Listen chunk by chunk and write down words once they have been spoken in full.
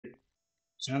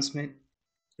transmit.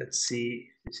 Let's see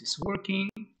if this is working.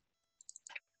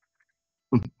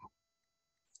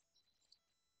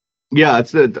 Yeah,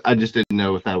 it's the. I just didn't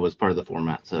know if that was part of the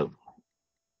format. So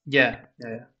yeah.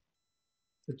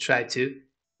 We'll try to,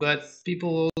 but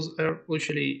people are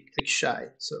usually like shy,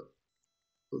 so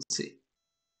we'll see.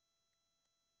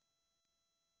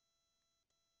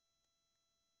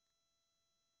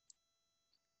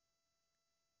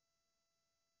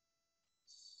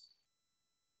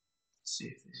 Let's see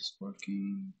if this is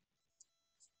working.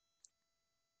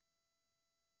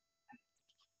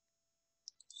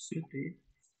 Should be.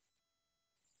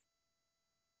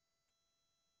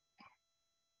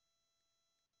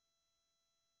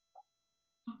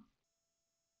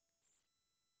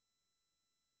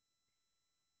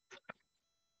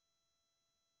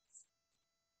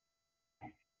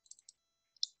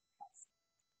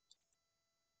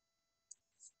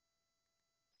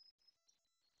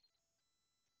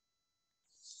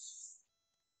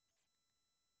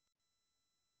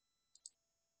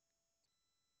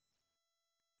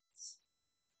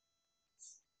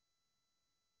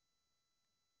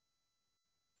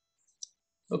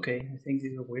 Okay, I think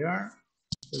this is where we are.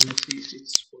 So let's see if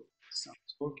it's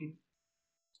sounds working.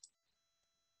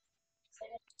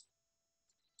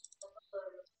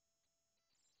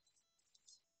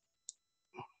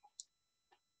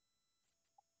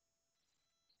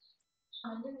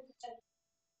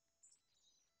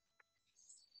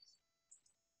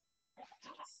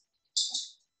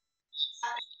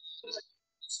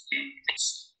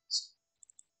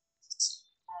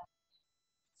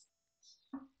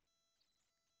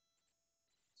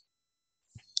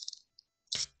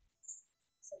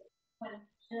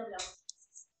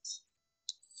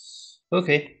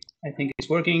 Okay, I think it's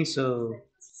working. So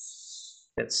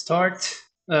let's start.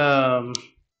 I'm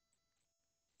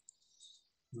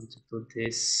going to put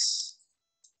this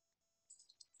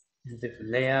in a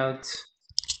different layout.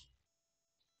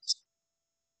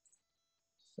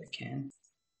 If I can.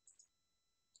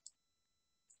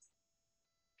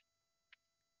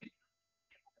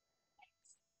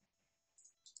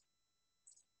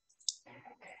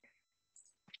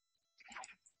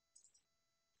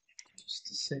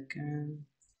 Just a second.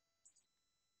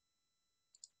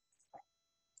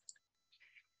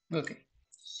 Okay.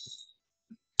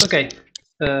 Okay.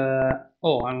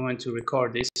 Oh, I'm going to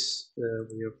record this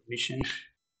with your permission,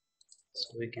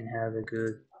 so we can have a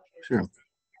good. sure.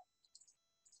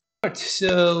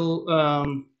 So,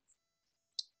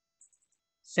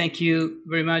 thank you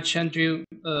very much, Andrew,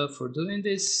 for doing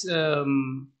this.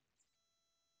 Hello,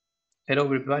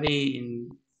 everybody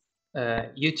in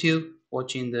YouTube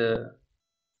watching the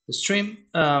stream.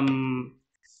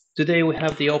 Today we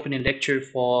have the opening lecture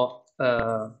for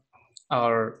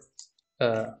our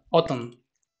Autumn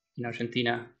in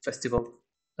Argentina Festival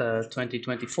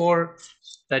 2024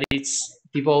 that is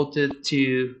devoted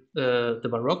to the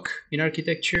Baroque in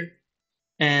architecture.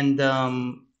 And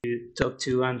to talk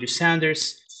to Andrew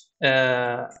Saunders,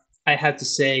 I have to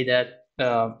say that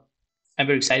I'm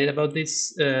very excited about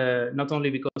this, not only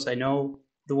because I know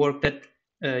the work that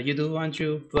you do,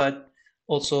 Andrew, but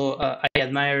also I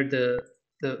admire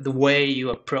the way you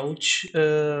approach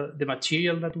the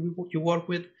material that you work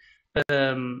with.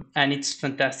 And it's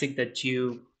fantastic that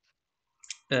you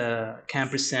can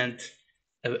present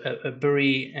a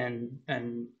very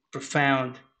and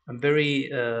profound and very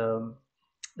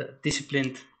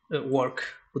disciplined work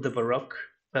with the Baroque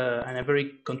and a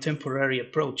very contemporary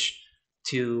approach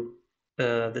to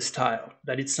the style.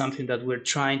 That is something that we're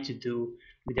trying to do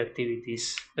with the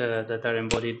activities that are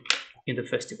embodied in the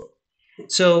festival.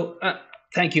 So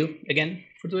thank you again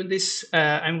for doing this.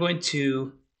 I'm going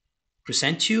to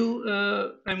present you.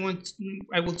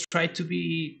 I will try to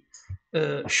be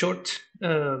short,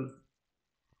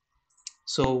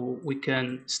 so we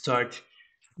can start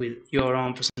with your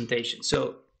own presentation.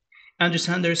 So Andrew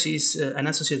Saunders is an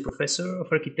associate professor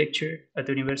of architecture at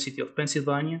the University of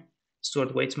Pennsylvania,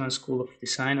 Stuart Weitzman School of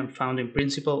Design, and founding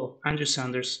principal of Andrew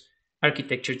Saunders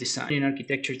Architecture Design. In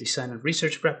architecture design and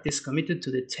research practice, committed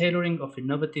to the tailoring of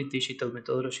innovative digital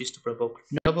methodologies to provoke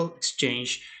novel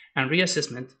exchange and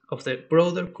reassessment of the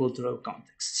broader cultural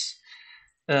contexts.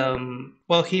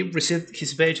 Well, he received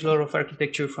his Bachelor of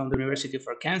Architecture from the University of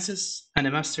Arkansas and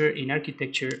a Master in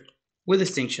Architecture with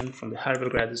distinction from the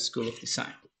Harvard Graduate School of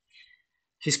Design.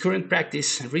 His current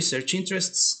practice and research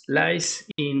interests lies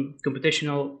in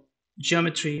computational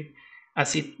geometry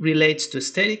as it relates to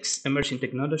aesthetics, emerging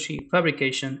technology,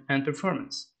 fabrication, and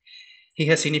performance. He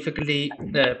has significantly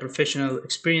professional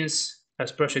experience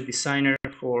as project designer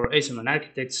for Eisenman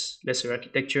Architects, Lesser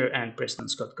Architecture, and Preston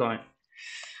Scott Cohen.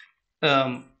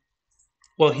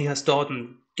 Well, he has taught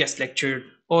and guest lectured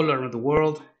all around the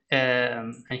world,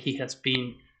 and he has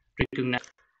been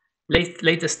recognized.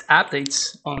 Latest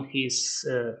updates on his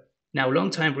now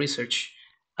long-time research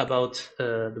about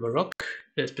the Baroque,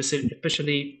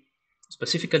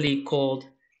 specifically called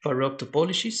Baroque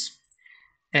Topologies.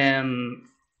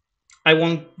 I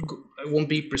won't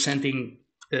be presenting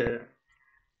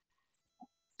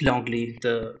longly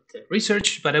the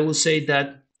research, but I will say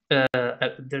that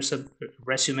there's a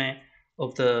resume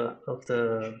of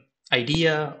the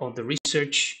idea of the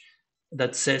research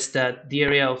that says that the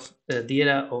era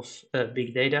of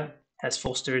big data has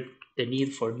fostered the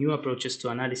need for new approaches to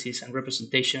analysis and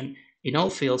representation in all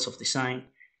fields of design,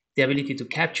 the ability to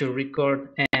capture, record,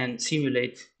 and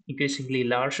simulate increasingly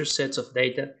larger sets of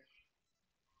data,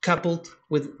 coupled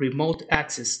with remote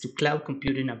access to cloud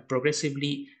computing and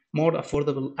progressively more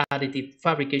affordable additive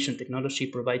fabrication technology,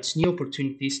 provides new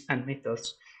opportunities and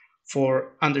methods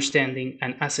for understanding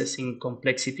and assessing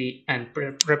complexity and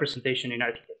representation in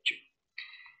architecture.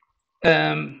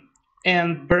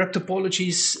 And Baroque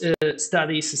Topologies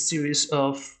studies a series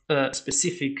of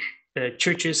specific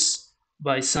churches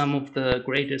by some of the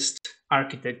greatest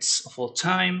architects of all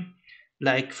time,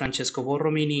 like Francesco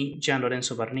Borromini, Gian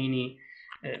Lorenzo Bernini,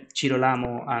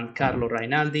 Girolamo and Carlo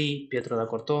Rainaldi, Pietro da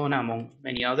Cortona, among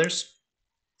many others.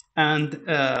 And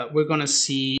we're going to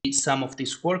see some of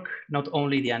this work, not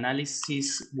only the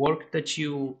analysis work that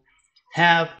you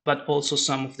have, but also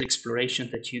some of the exploration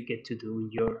that you get to do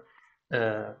in your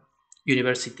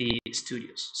university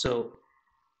studios. So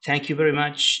thank you very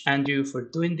much, Andrew, for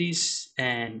doing this,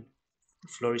 and the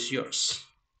floor is yours.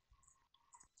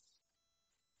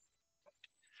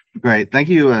 Great. Thank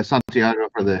you, Santiago,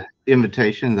 for the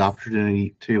invitation, the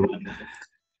opportunity to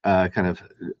kind of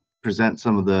present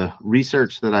some of the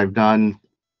research that I've done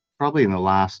probably in the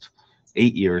last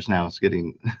 8 years now. It's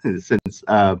getting since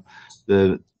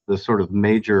the sort of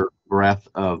major breadth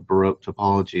of Baroque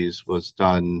topologies was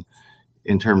done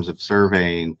in terms of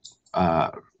surveying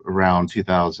around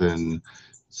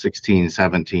 2016,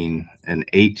 17, and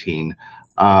 18.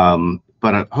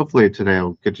 But hopefully today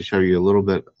I'll get to show you a little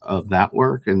bit of that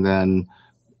work. And then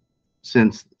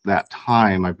since that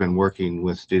time, I've been working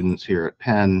with students here at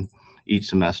Penn each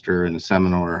semester in a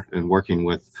seminar and working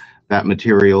with that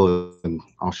material. And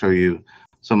I'll show you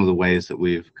some of the ways that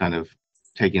we've kind of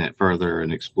taken it further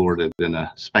and explored it in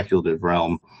a speculative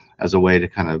realm as a way to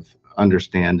kind of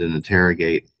understand and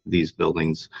interrogate these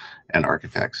buildings and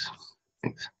architects.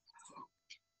 Thanks.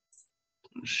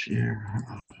 Share.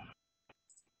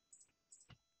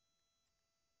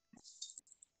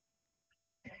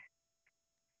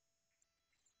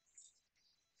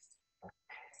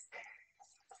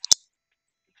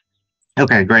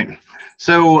 Okay, great.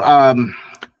 So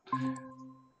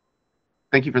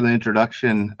thank you for the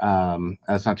introduction.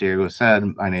 As Santiago said,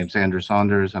 my name is Andrew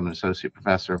Saunders. I'm an associate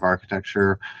professor of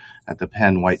architecture at the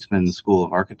Penn Weitzman School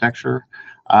of Architecture.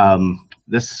 I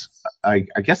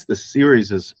guess this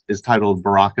series is titled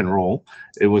Baroque and Roll.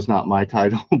 It was not my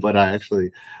title, but I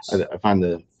find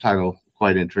the title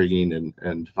quite intriguing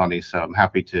and funny, so I'm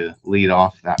happy to lead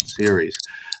off that series.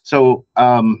 So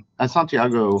as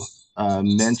Santiago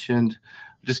mentioned,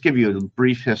 just give you a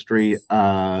brief history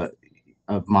of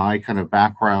my kind of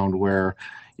background, where,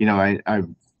 you know,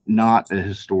 I'm not a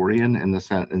historian in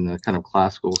the kind of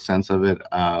classical sense of it.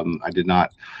 I did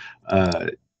not,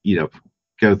 you know,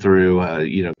 go through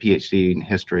you know, PhD in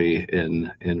history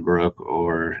in Baroque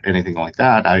or anything like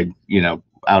that. I, you know,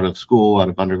 out of school, out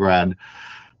of undergrad,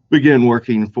 began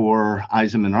working for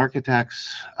Eisenman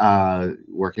Architects,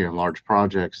 working on large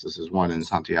projects. This is one in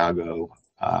Santiago,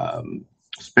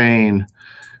 Spain.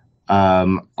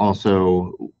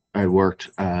 Also, I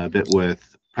worked a bit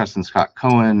with Preston Scott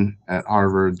Cohen at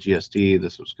Harvard, GSD.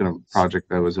 This was kind of a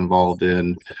project I was involved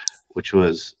in, which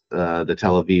was the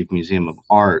Tel Aviv Museum of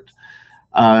Art.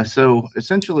 So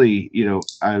essentially, you know,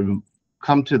 I've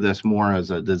come to this more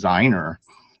as a designer,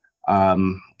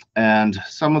 and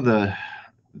some of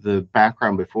the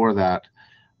background before that,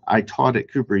 I taught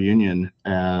at Cooper Union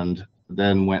and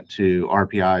then went to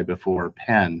RPI before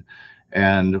Penn.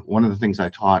 And one of the things I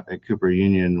taught at Cooper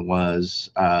Union was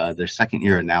their second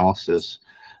year analysis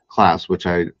class, which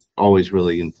I always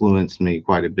really influenced me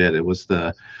quite a bit. It was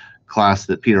the class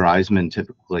that Peter Eisman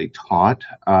typically taught.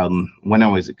 When I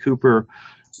was at Cooper,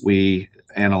 we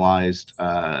analyzed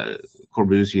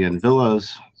Corbusian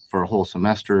villas for a whole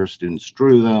semester. Students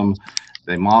drew them,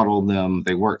 they modeled them,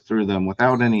 they worked through them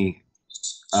without any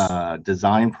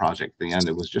design project at the end.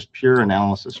 It was just pure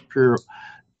analysis, pure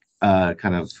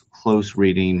kind of close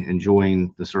reading,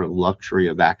 enjoying the sort of luxury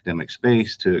of academic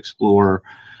space to explore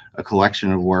a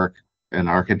collection of work, an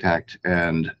architect,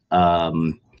 and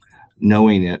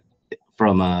knowing it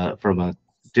from a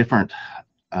different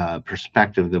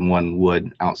perspective than one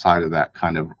would outside of that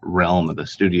kind of realm of the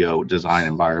studio design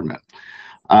environment.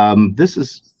 This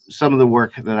is some of the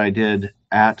work that I did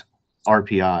at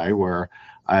RPI, where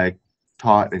I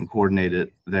taught and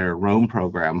coordinated their Rome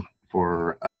program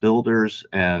for builders,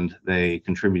 and they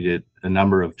contributed a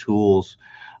number of tools.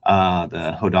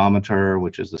 The hodometer,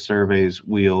 which is the surveys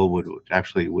wheel,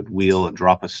 would wheel and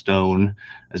drop a stone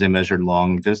as they measured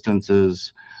long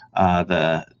distances.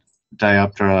 The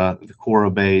dioptra, the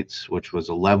chorobates, which was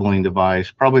a leveling device.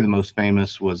 Probably the most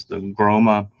famous was the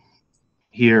groma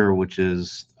here, which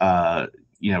is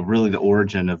really the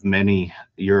origin of many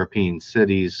European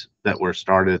cities that were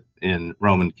started in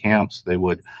Roman camps. They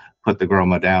would put the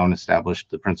groma down, establish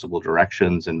the principal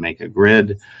directions, and make a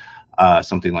grid.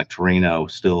 Something like Torino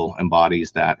still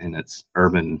embodies that in its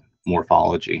urban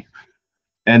morphology.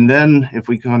 And then if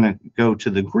we kind of go to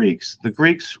the Greeks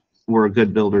were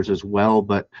good builders as well,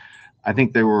 but I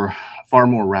think they were far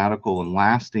more radical and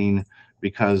lasting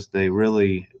because they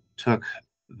really took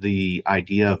the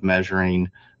idea of measuring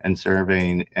and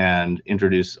surveying and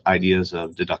introduced ideas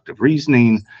of deductive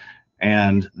reasoning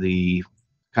and the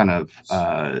kind of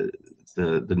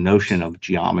the notion of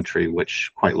geometry,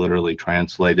 which quite literally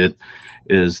translated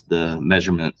is the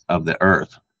measurement of the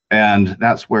earth. And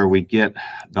that's where we get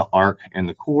the arc and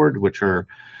the chord, which are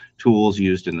tools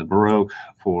used in the Baroque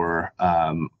for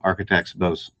architects,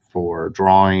 both for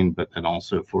drawing, but then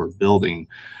also for building.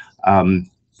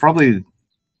 Probably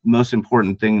most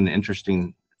important thing and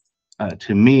interesting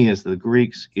to me is the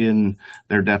Greeks, in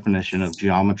their definition of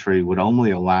geometry, would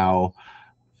only allow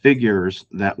figures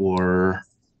that were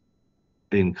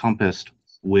encompassed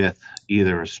with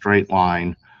either a straight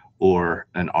line or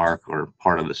an arc or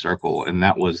part of a circle, and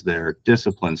that was their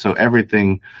discipline. So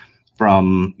everything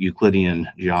from Euclidean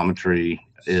geometry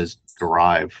is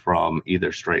derived from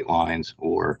either straight lines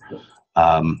or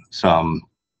some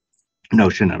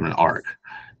notion of an arc.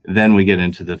 Then we get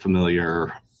into the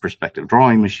familiar perspective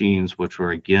drawing machines, which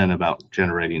were again about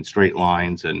generating straight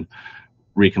lines and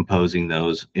recomposing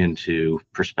those into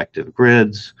perspective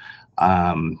grids.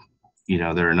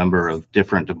 There are a number of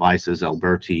different devices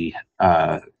Alberti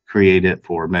created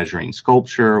for measuring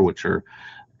sculpture, which are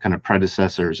kind of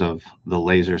predecessors of the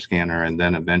laser scanner, and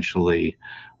then eventually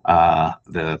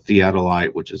the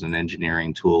theodolite, which is an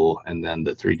engineering tool, and then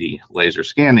the 3D laser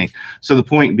scanning. So the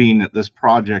point being that this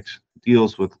project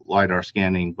deals with LiDAR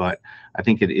scanning, but I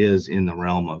think it is in the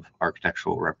realm of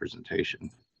architectural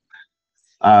representation.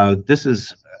 This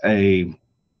is a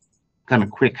kind of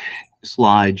quick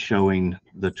slide showing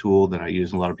the tool that I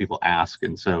use. A lot of people ask,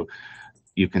 and so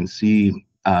you can see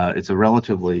it's a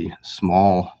relatively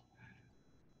small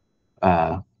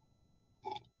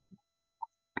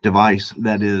device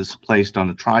that is placed on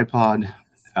a tripod.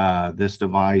 This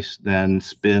device then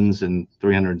spins in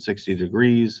 360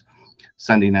 degrees,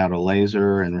 sending out a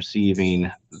laser and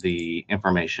receiving the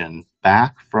information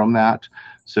back from that.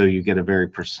 So you get a very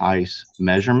precise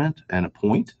measurement and a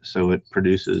point. So it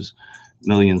produces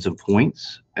millions of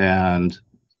points, and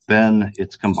then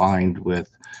it's combined with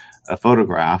a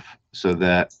photograph so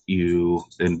that you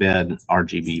embed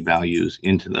RGB values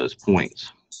into those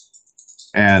points.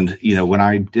 And when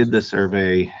I did the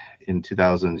survey in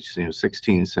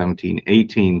 2016, 17,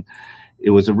 18,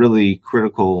 it was a really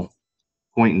critical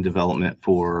point in development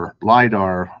for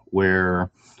LiDAR, where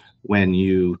when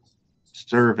you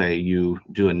survey, you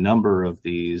do a number of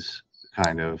these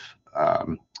kind of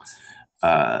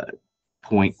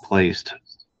point-placed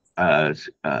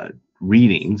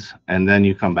readings, and then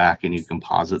you come back and you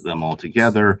composite them all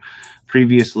together.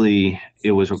 Previously,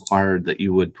 it was required that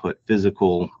you would put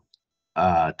physical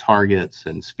targets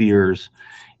and spheres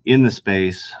in the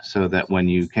space so that when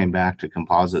you came back to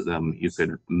composite them, you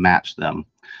could match them.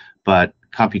 But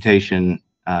computation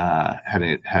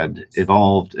had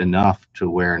evolved enough to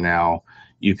where now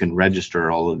you can register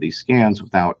all of these scans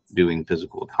without doing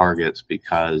physical targets,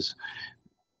 because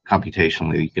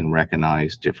computationally you can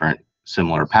recognize different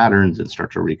similar patterns and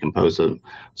start to recompose them.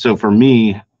 So for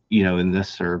me, in this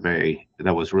survey,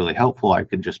 that was really helpful. I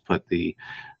could just put the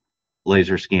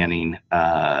laser scanning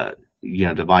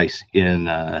device in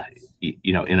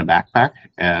in a backpack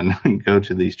and go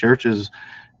to these churches,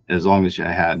 as long as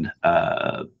I had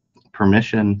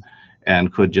permission,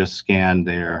 and could just scan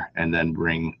there and then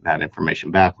bring that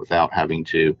information back without having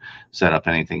to set up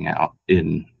anything out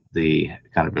in the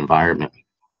kind of environment.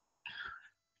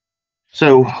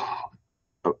 So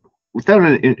with that,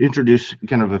 I introduce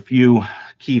kind of a few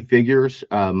key figures.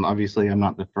 Obviously, I'm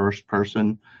not the first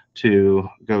person to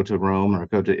go to Rome or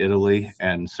go to Italy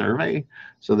and survey.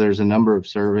 So there's a number of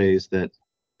surveys that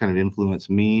kind of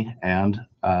influenced me and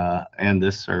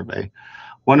this survey.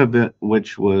 One of it,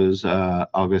 which was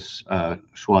Auguste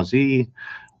Choisy,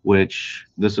 which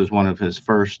this was one of his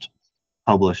first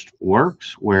published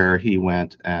works, where he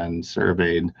went and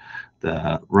surveyed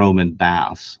the Roman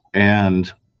baths.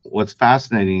 And what's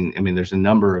fascinating, I mean, there's a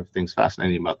number of things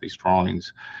fascinating about these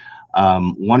drawings.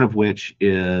 One of which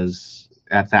is,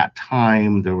 at that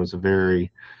time, there was a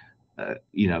very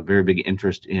very big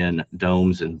interest in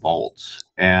domes and vaults.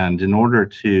 And in order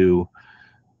to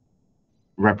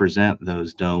represent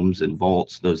those domes and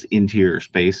vaults, those interior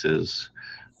spaces,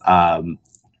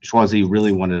 Choisy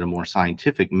really wanted a more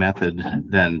scientific method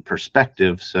than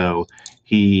perspective. So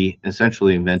he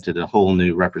essentially invented a whole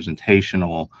new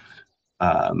representational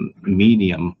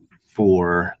medium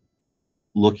for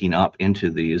looking up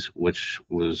into these, which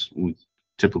was we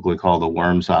typically call the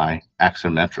worm's eye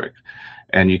axometric.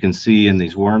 And you can see in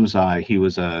these worm's eye, he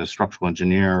was a structural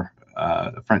engineer,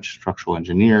 a French structural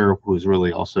engineer, who was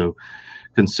really also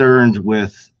concerned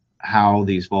with how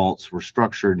these vaults were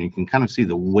structured. And you can kind of see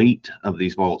the weight of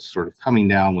these vaults sort of coming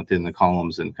down within the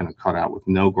columns and kind of cut out with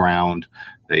no ground.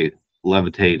 They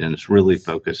levitate, and it's really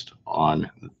focused on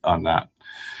that.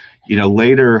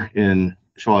 Later in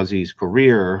Choisy's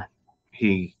career,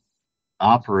 he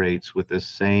operates with this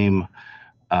same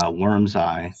worm's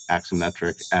eye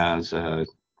axometric as a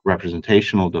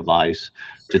representational device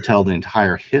to tell the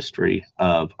entire history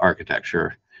of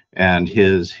architecture. And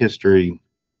his history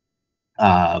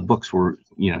books were,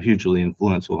 hugely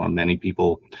influential on many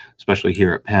people, especially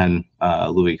here at Penn.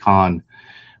 Louis Kahn.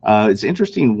 It's an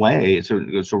interesting way.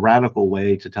 It's a radical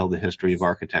way to tell the history of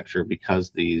architecture, because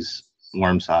these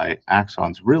worm's eye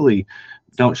axons really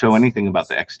don't show anything about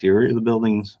the exterior of the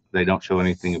buildings. They don't show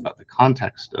anything about the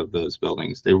context of those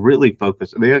buildings. They really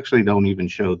focus, they actually don't even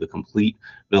show the complete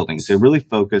buildings. They really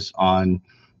focus on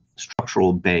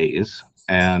structural bays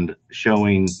and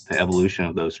showing the evolution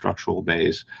of those structural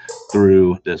bays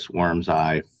through this worm's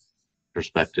eye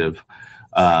perspective,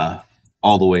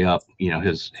 all the way up.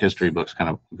 His history books kind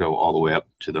of go all the way up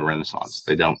to the Renaissance.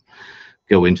 They don't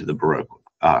go into the Baroque,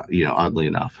 oddly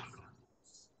enough.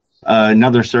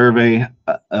 Another survey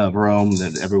of Rome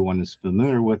that everyone is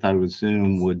familiar with, I would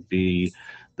assume, would be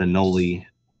the Noli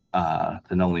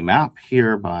map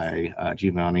here by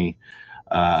Giovanni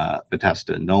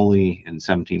Battista Noli in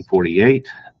 1748.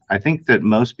 I think that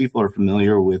most people are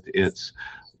familiar with its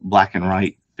black and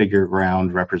white figure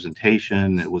ground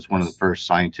representation. It was one of the first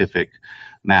scientific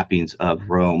mappings of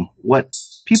Rome. What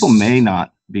people may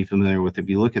not be familiar with, if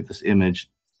you look at this image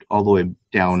all the way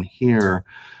down here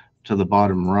to the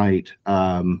bottom right,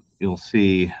 you'll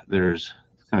see there's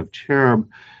kind of cherub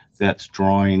that's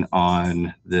drawing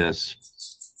on this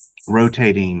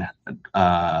rotating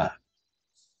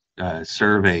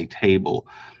survey table.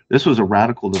 This was a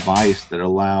radical device that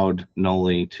allowed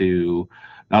Noli to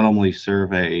not only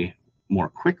survey more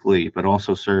quickly, but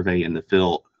also survey in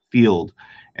the field.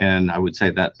 And I would say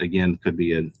that, again, could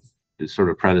be a sort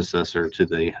of predecessor to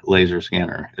the laser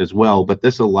scanner as well. But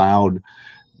this allowed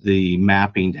the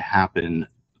mapping to happen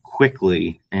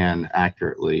quickly and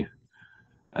accurately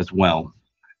as well.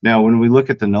 Now, when we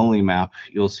look at the Noli map,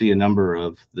 you'll see a number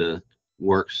of the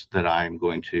works that I'm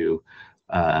going to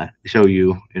show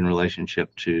you in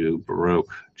relationship to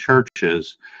Baroque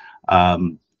churches.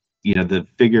 The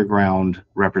figure ground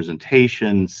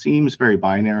representation seems very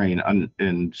binary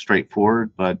and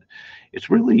straightforward, but it's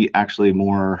really actually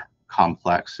more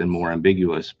complex and more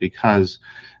ambiguous, because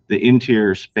the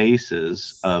interior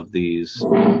spaces of these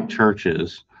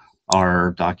churches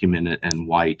are documented in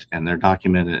white, and they're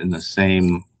documented in the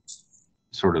same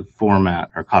sort of format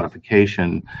or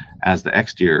codification as the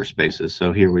exterior spaces.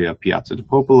 So here we have Piazza di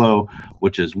Popolo,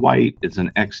 which is white. It's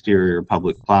an exterior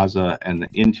public plaza, and the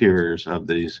interiors of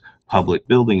these public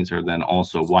buildings are then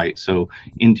also white. So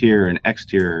interior and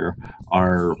exterior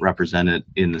are represented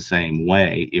in the same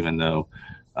way, even though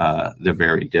they're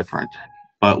very different.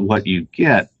 But what you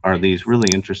get are these really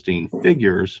interesting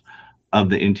figures of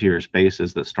the interior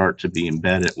spaces that start to be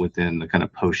embedded within the kind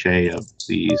of poche of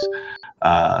these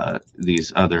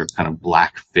other kind of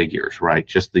black figures, right?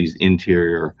 Just these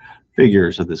interior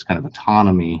figures of this kind of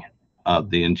autonomy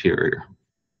of the interior.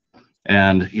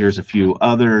 And here's a few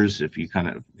others. If you kind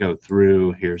of go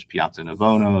through, here's Piazza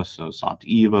Navona, so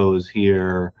Sant'Ivo is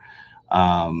here.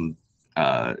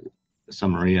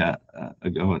 San Maria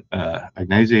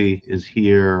Agnesi is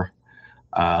here.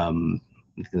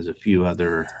 There's a few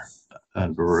other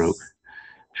Baroque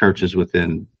churches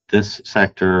within this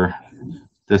sector.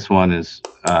 This one is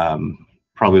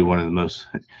probably one of the most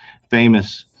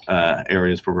famous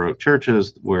areas for Baroque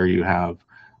churches, where you have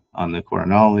on the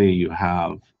Coronale, you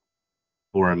have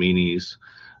Borromini's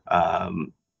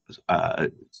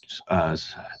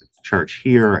church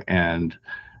here, and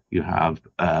you have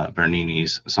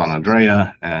Bernini's San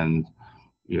Andrea, and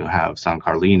you have San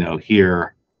Carlino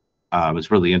here.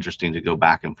 It's really interesting to go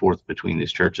back and forth between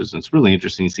these churches, and it's really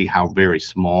interesting to see how very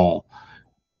small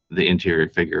the interior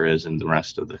figure is in the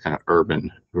rest of the kind of urban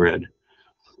grid.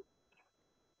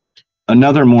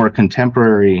 Another more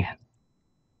contemporary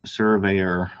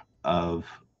surveyor of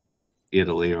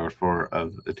Italy, or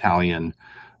of Italian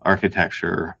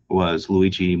architecture, was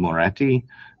Luigi Moretti,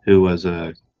 who was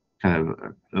a kind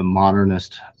of a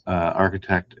modernist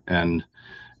architect and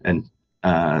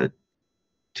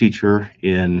teacher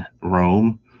in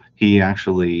Rome. He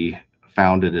actually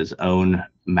founded his own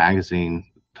magazine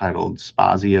titled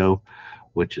Spazio,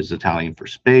 which is Italian for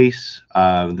space.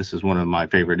 This is one of my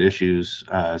favorite issues,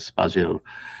 Spazio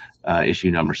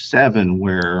issue number 7,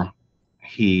 where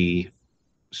he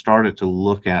started to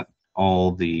look at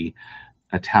all the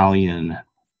Italian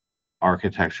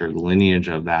architecture, the lineage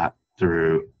of that,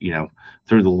 through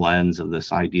the lens of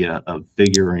this idea of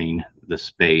figuring the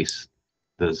space.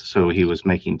 So he was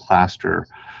making plaster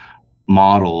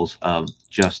models of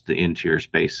just the interior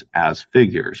space as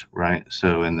figures, right?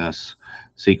 So in this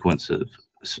sequence of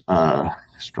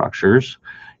structures,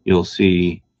 you'll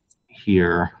see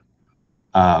here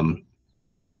a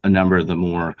number of the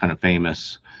more kind of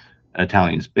famous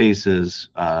Italian spaces,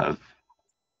 back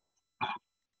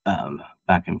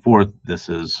and forth. This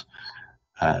is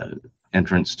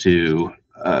entrance to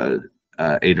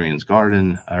Adrian's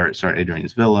garden, or sorry,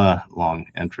 Adrian's villa. Long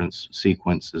entrance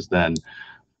sequence is then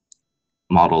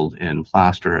modeled in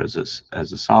plaster as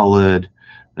a solid.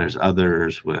 There's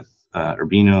others with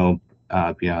Urbino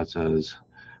piazzas,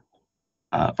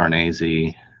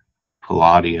 Farnese,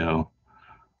 Palladio,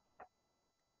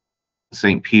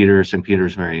 St. Peter. St. Peter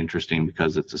is very interesting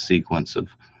because it's a sequence of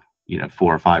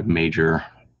 4 or 5 major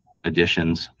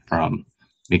additions from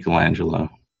Michelangelo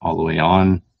all the way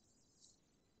on.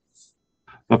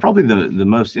 But probably the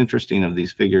most interesting of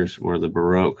these figures were the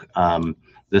Baroque.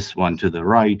 This one to the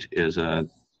right is a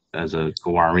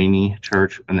Guarini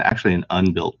church, and actually an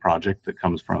unbuilt project that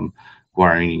comes from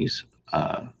Guarini's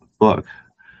book.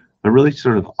 But really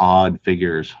sort of odd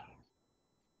figures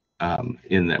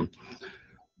in them.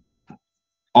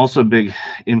 Also, big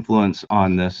influence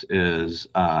on this is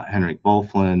Henrik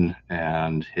Wolflin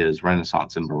and his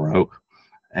Renaissance and Baroque.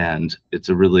 And it's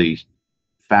a really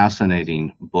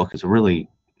fascinating book. It's a really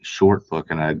short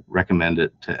book, and I'd recommend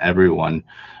it to everyone.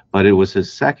 But it was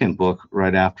his second book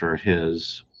right after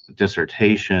his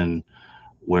dissertation,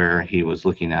 where he was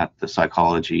looking at the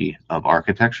psychology of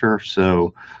architecture.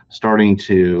 So starting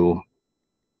to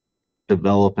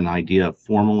develop an idea of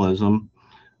formalism,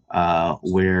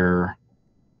 where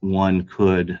one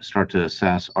could start to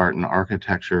assess art and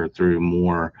architecture through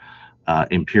more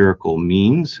empirical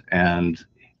means, and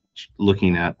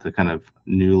looking at the kind of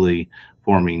newly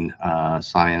forming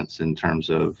science in terms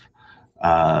of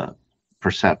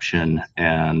perception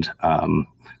and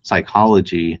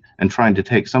psychology, and trying to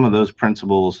take some of those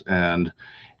principles and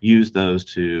use those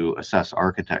to assess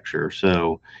architecture.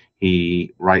 So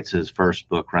he writes his first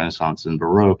book, Renaissance and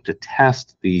Baroque, to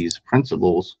test these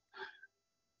principles.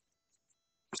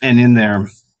 And in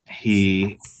there,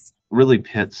 he really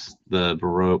pits the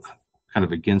Baroque kind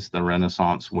of against the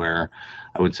Renaissance, where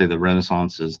I would say the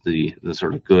Renaissance is the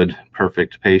sort of good,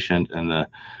 perfect patient, and the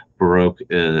Baroque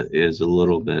is a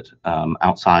little bit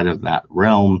outside of that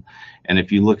realm. And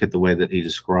if you look at the way that he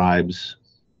describes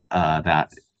the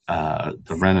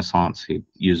Renaissance, he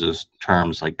uses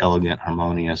terms like elegant,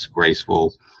 harmonious,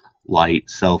 graceful, light,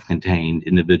 self-contained,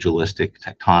 individualistic,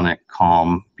 tectonic,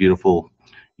 calm, beautiful,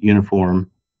 uniform,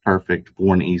 perfect,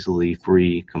 born easily,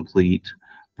 free, complete,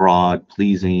 broad,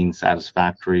 pleasing,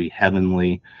 satisfactory,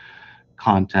 heavenly,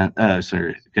 content,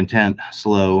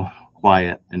 slow,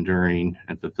 quiet, enduring,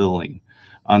 and fulfilling.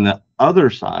 On the other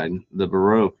side, the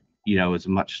Baroque, is a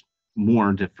much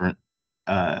more different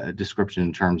description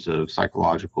in terms of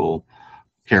psychological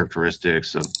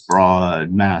characteristics of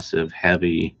broad, massive,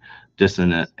 heavy,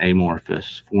 dissonant,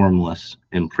 amorphous, formless,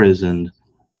 imprisoned,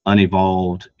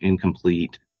 unevolved,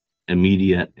 incomplete,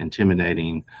 immediate,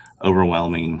 intimidating,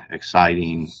 overwhelming,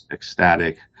 exciting,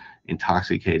 ecstatic,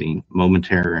 intoxicating,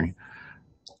 momentary,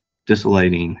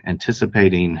 desolating,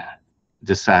 anticipating,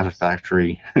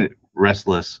 dissatisfactory,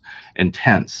 restless,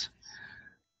 intense.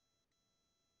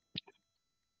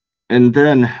 And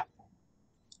then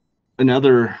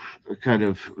another kind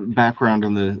of background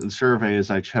on the survey is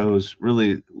I chose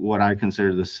really what I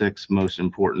consider the 6 most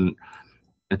important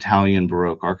Italian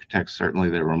Baroque architects. Certainly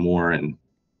there were more, and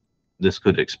this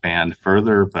could expand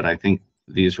further, but I think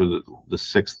these were the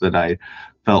 6 that I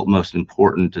felt most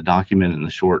important to document in the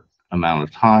short amount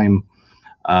of time.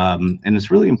 And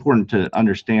it's really important to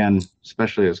understand,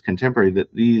 especially as contemporary,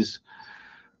 that these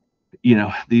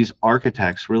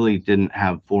architects really didn't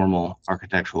have formal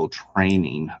architectural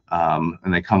training,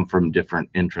 and they come from different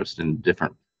interests and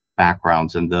different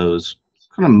backgrounds, and those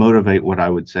kind of motivate what I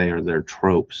would say are their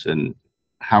tropes, and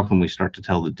how can we start to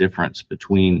tell the difference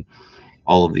between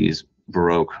all of these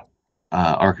Baroque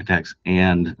architects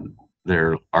and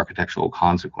their architectural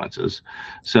consequences.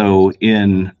 So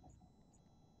in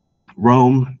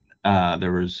Rome,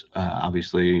 there was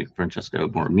obviously Francesco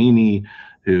Borromini,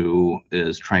 who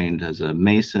is trained as a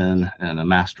mason and a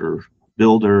master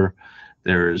builder.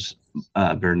 There's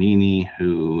Bernini,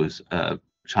 who is a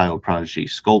child prodigy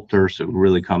sculptor, so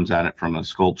really comes at it from a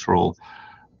sculptural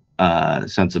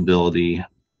sensibility.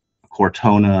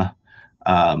 Cortona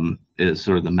is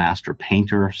sort of the master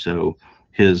painter, so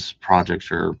his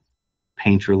projects are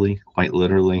painterly, quite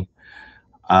literally.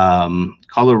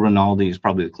 Carlo Rainaldi is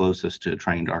probably the closest to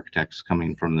trained architects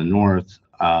coming from the north,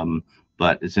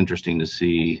 but it's interesting to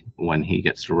see when he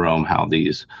gets to Rome how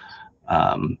these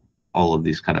all of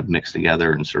these kind of mix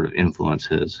together and sort of influence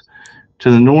his. To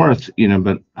the north,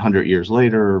 but 100 years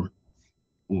later,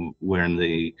 when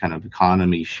the kind of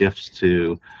economy shifts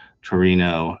to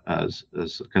Torino as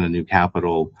kind of new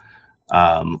capital,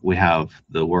 we have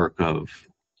the work of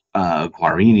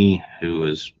Guarini, who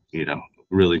is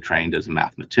really trained as a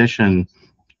mathematician,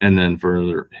 and then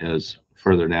further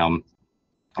down,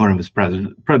 one of his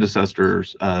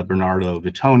predecessors, Bernardo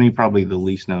Vittoni, probably the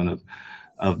least known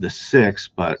of the 6,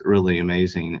 but really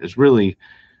amazing, is really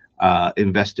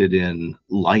invested in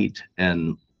light,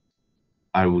 and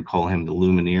I would call him the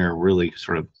luminaire, really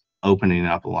sort of opening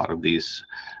up a lot of these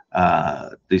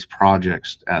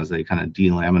projects as they kind of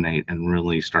delaminate and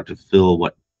really start to fill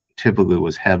what typically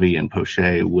was heavy and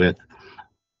poche with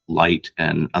light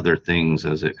and other things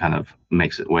as it kind of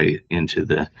makes its way into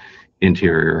the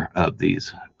interior of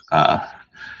these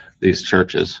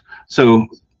churches. So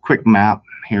quick map,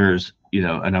 here's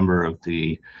a number of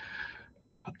the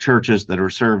churches that were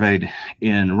surveyed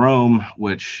in Rome,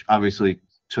 which obviously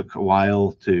took a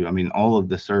while to, all of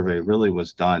the survey really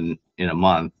was done in a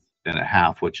month and a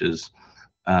half, which is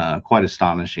quite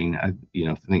astonishing. I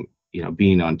think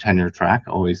being on tenure track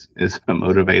always is a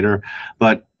motivator.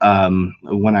 But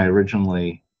when I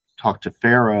originally talked to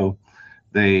Faro,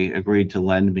 they agreed to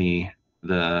lend me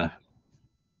the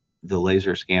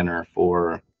laser scanner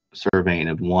for surveying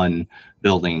of one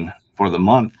building for the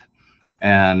month,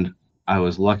 and I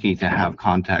was lucky to have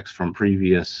contacts from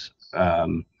previous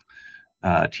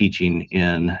teaching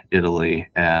in Italy,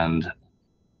 and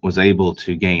was able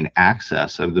to gain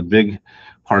access. So the big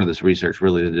part of this research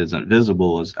really that isn't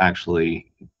visible is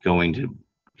actually going to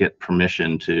get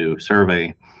permission to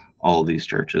survey all of these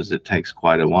churches. It takes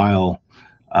quite a while,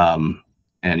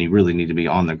 and you really need to be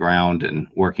on the ground and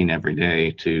working every day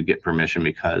to get permission,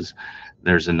 because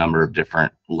there's a number of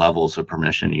different levels of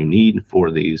permission you need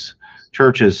for these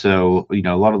churches. So a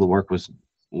lot of the work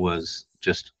was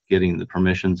just getting the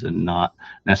permissions and not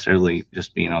necessarily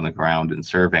just being on the ground and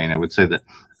surveying. I would say that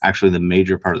actually the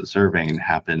major part of the surveying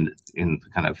happened in the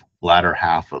kind of latter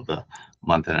half of the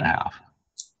month and a half.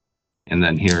 And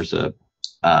then here's a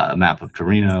map of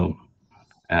Torino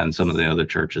and some of the other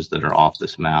churches that are off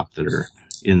this map that are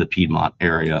in the Piedmont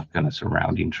area, kind of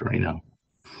surrounding Torino.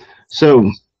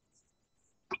 So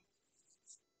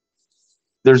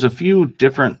there's a few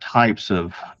different types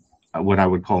of what I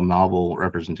would call novel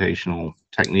representational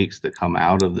techniques that come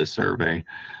out of this survey.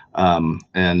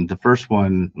 And the first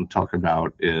one we'll talk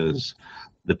about is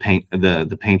the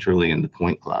painterly and the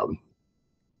point cloud.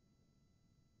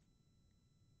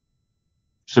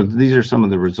 So these are some of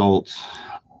the results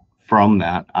from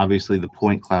that. Obviously, the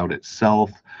point cloud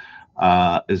itself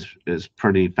is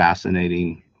pretty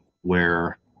fascinating,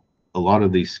 where a lot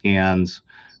of these scans,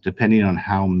 depending on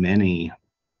how many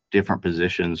different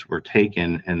positions were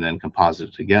taken and then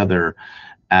composited together,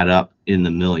 add up in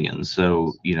the millions.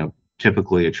 So,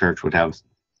 typically a church would have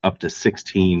up to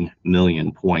 16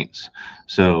 million points.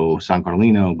 So San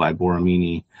Carlino by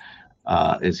Borromini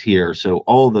is here. So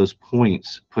all of those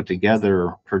points put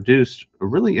together produced a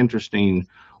really interesting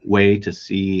way to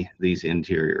see these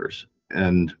interiors.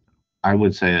 And I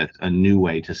would say a new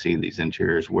way to see these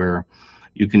interiors, where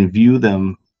you can view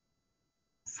them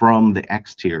from the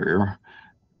exterior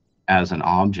as an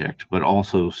object, but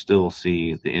also still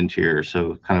see the interior.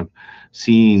 So kind of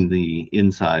seeing the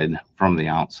inside from the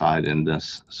outside in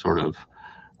this sort of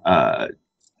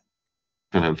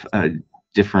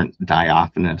different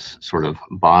diaphanous sort of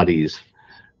bodies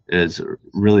is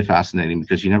really fascinating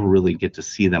because you never really get to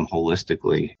see them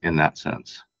holistically in that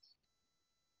sense.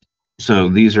 So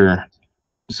these are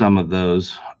some of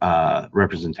those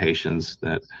representations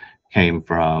that came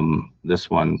from this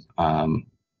one.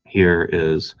 Here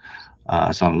is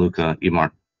San Luca y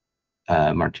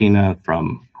Martina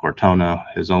from Cortona,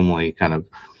 his only kind of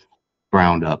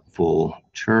ground up full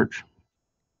church.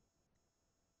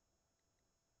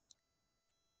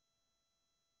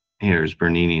 Here's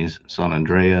Bernini's San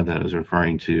Andrea that I was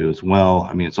referring to as well.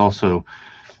 I mean, it's also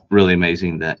really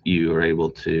amazing that you are able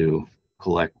to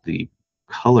collect the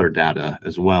color data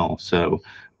as well. So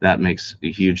that makes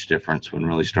a huge difference when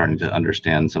really starting to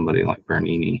understand somebody like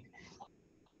Bernini.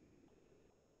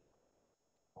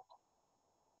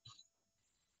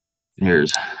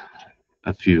 Here's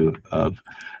a few of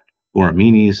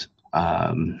Borromini's,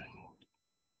 the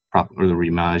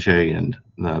Rimage and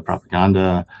the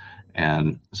Propaganda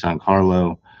and San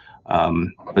Carlo.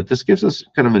 But this gives us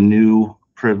kind of a new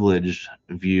privileged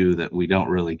view that we don't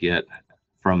really get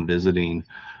from visiting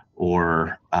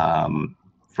or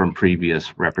from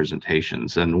previous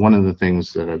representations. And one of the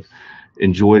things that I've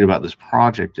enjoyed about this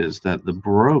project is that the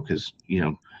Baroque is,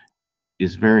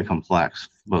 is very complex,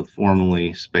 both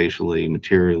formally, spatially,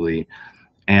 materially,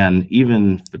 and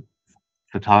even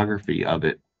photography of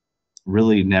it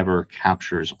really never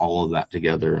captures all of that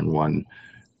together in one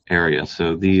area.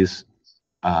 So these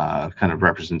kind of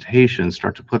representations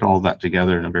start to put all that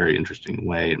together in a very interesting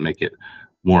way and make it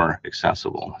more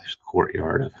accessible. There's the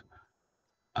courtyard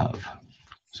of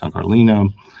San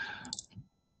Carlino.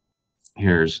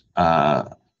 Here's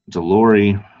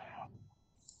Dolori,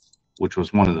 which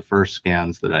was one of the first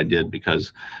scans that I did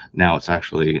because now it's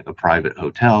actually a private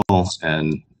hotel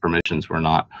and permissions were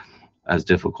not as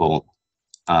difficult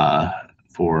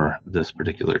for this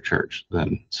particular church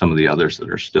than some of the others that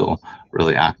are still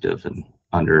really active and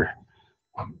under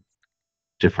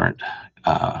different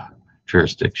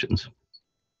jurisdictions.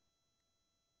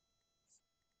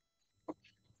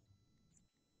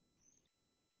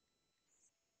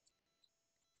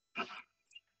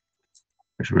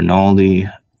 There's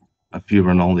Rainaldi, a few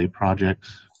Rainaldi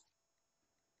projects.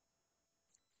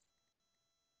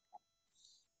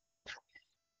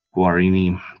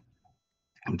 Guarini,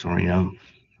 Torino.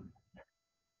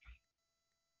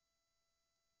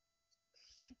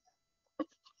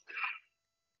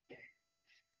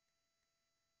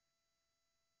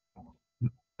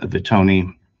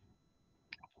 Vittoni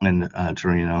and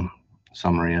Torino,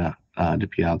 Samaria di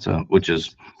Piazza, which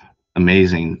is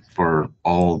amazing for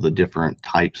all the different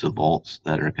types of vaults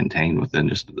that are contained within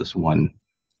just this one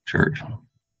church.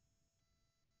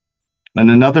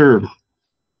 And another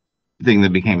thing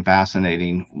that became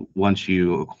fascinating once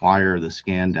you acquire the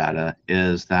scan data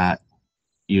is that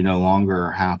you no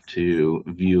longer have to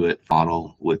view it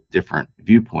model with different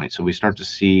viewpoints. So we start to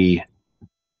see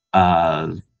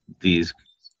these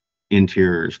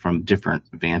interiors from different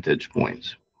vantage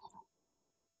points.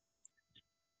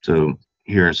 So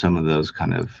here are some of those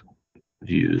kind of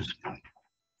views.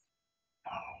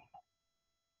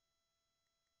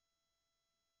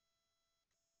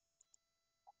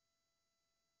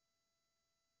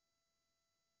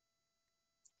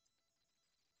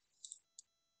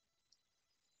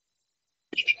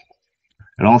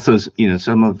 And also,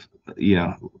 some of,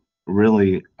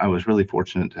 really, I was really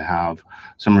fortunate to have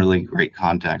some really great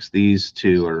contacts. These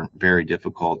two are very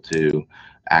difficult to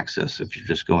access if you're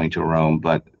just going to Rome,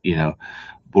 but,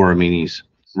 Borromini's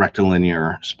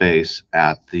rectilinear space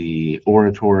at the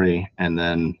oratory, and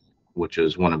then, which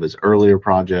is one of his earlier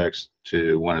projects,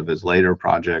 to one of his later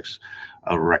projects,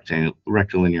 a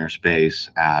rectilinear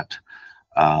space at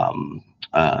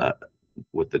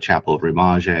with the Chapel of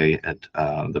Rimage at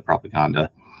the Propaganda,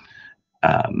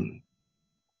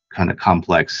 kind of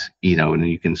complex, and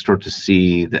you can start to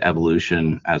see the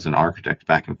evolution as an architect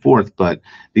back and forth, but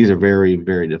these are very,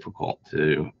 very difficult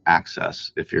to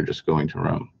access if you're just going to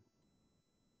Rome.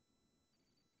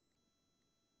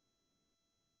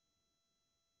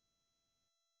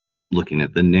 Looking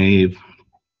at the nave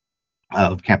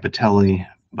of Capitelli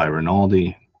by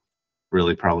Rainaldi,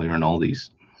 really probably Rainaldi's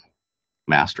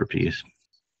masterpiece.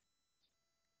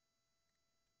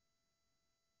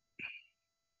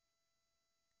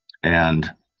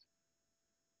 And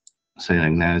St.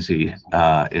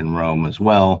 Ignazio in Rome as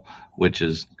well, which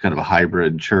is kind of a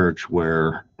hybrid church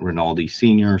where Rainaldi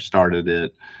Sr. started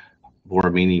it.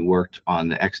 Borromini worked on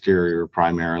the exterior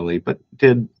primarily, but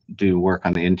did do work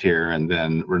on the interior, and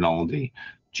then Rainaldi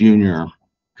Jr.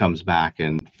 comes back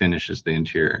and finishes the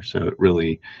interior. So it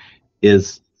really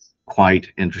is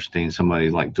quite interesting.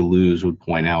 Somebody like Deleuze would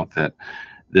point out that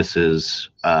this is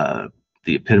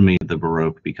the epitome of the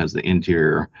Baroque, because the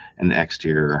interior and the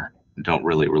exterior don't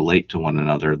really relate to one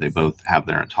another. They both have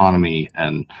their autonomy,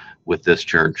 and with this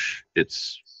church,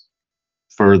 it's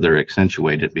further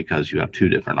accentuated because you have two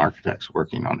different architects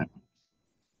working on it.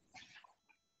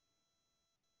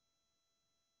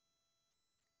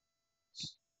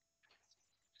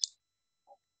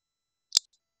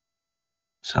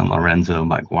 San Lorenzo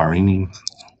by Guarini.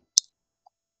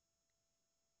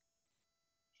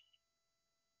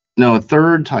 Now, a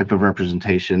third type of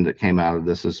representation that came out of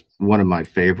this is one of my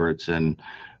favorites, and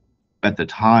at the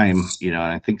time, you know,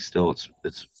 and I think still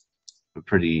it's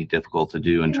pretty difficult to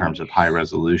do in terms of high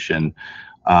resolution.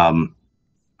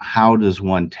 How does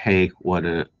one take what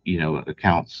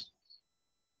accounts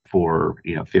for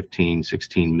 15,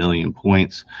 16 million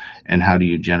points, and how do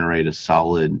you generate a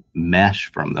solid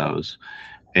mesh from those?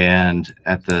 And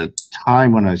at the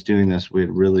time when I was doing this, we had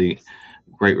really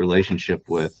great relationship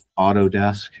with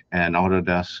Autodesk, and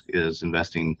Autodesk is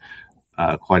investing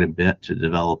quite a bit to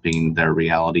developing their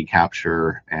reality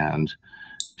capture and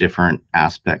different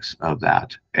aspects of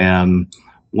that. And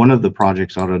one of the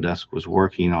projects Autodesk was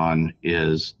working on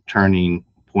is turning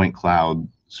point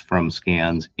clouds from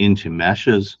scans into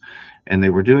meshes, and they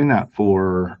were doing that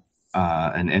for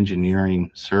an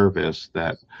engineering service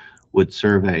that would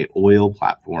survey oil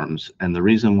platforms. And the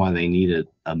reason why they needed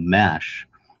a mesh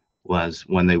was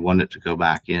when they wanted to go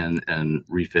back in and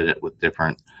refit it with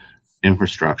different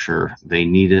infrastructure, they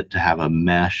needed to have a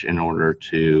mesh in order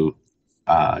to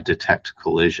detect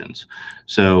collisions.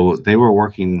 So they were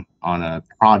working on a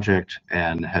project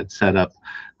and had set up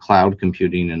cloud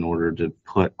computing in order to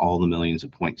put all the millions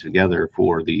of points together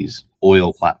for these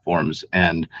oil platforms,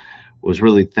 and was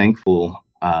really thankful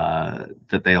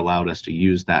that they allowed us to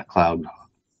use that cloud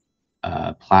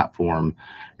platform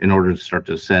in order to start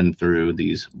to send through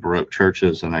these Baroque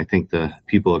churches. And I think the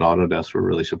people at Autodesk were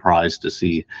really surprised to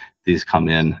see these come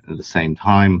in at the same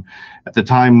time. At the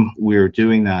time we were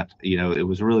doing that, it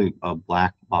was really a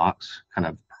black box kind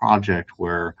of project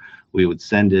where we would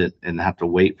send it and have to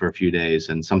wait for a few days,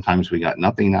 and sometimes we got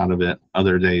nothing out of it.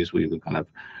 Other days we would kind of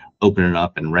open it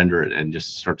up and render it and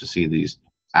just start to see these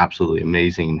absolutely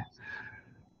amazing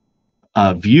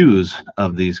views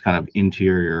of these kind of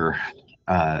interior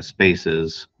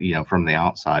spaces, from the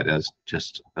outside as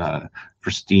just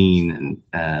pristine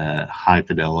and high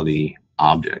fidelity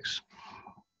objects.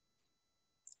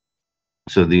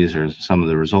 So these are some of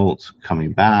the results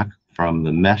coming back from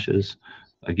the meshes.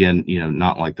 Again,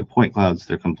 not like the point clouds,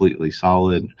 they're completely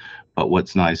solid, but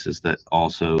what's nice is that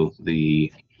also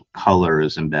the color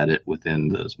is embedded within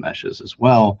those meshes as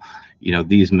well.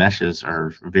 These meshes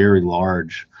are very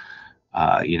large.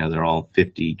 They're all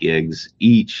 50 gigs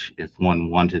each. If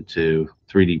one wanted to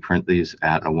 3D print these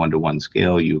at a 1-to-1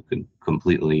 scale, you could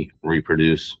completely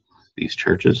reproduce these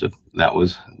churches if that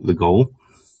was the goal.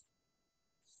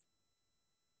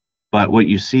 But what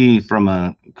you see from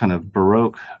a kind of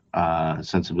Baroque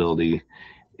sensibility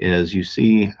is you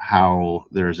see how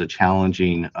there's a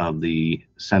challenging of the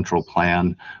central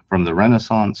plan from the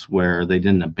Renaissance, where they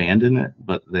didn't abandon it,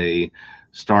 but they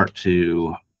start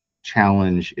to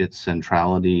challenge its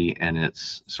centrality and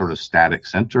its sort of static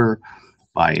center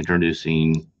by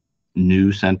introducing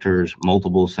new centers,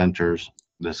 multiple centers,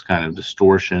 this kind of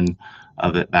distortion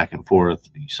of it back and forth.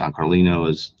 San Carlino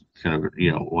is kind of,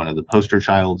 one of the poster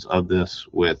childs of this,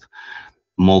 with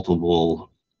multiple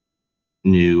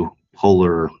new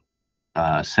polar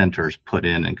centers put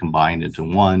in and combined into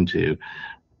one to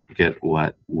get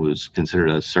what was considered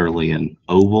a Serlian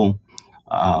oval,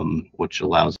 which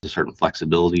allows a certain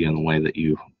flexibility in the way that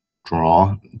you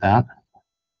draw that.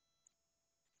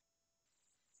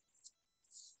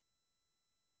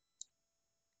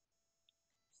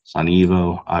 San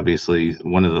Ivo, obviously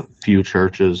one of the few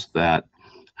churches that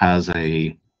has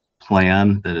a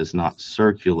plan that is not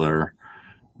circular,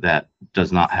 that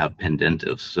does not have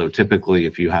pendentives. So typically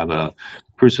if you have a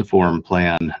cruciform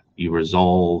plan, you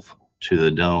resolve to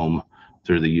the dome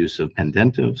through the use of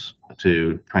pendentives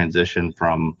to transition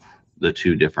from the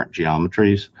two different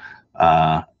geometries.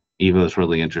 Evo is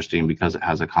really interesting because it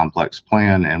has a complex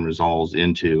plan and resolves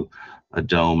into a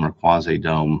dome or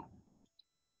quasi-dome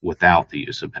without the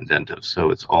use of pendentives. So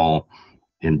it's all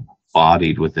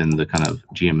embodied within the kind of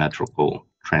geometrical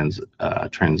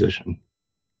transition.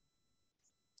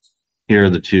 Here are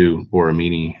the two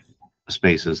Borromini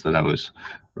spaces that I was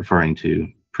referring to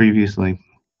previously,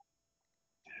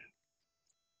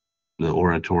 the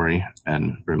oratory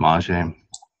and Ramage.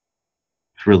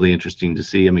 It's really interesting to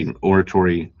see. I mean,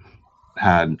 oratory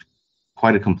had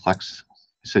quite a complex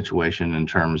situation in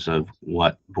terms of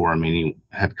what Borromini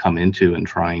had come into and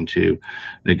trying to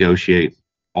negotiate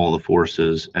all the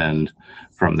forces, and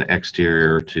from the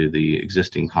exterior to the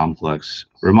existing complex.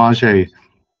 Ramage,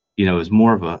 is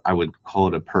more of a, I would call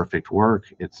it a perfect work.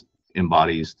 It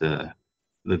embodies the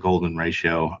golden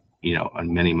ratio,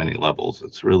 on many, many levels.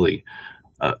 It's really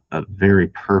a very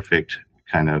perfect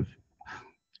kind of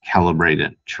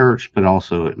calibrated church, but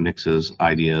also it mixes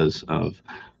ideas of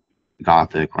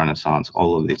Gothic, Renaissance,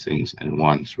 all of these things in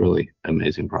one. It's really an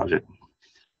amazing project.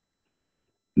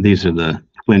 These are the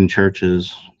twin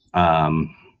churches,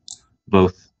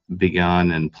 both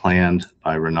begun and planned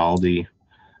by Rainaldi.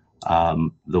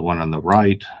 The one on the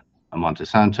right,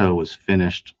 Montesanto, was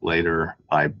finished later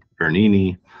by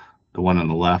Bernini. The one on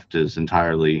the left is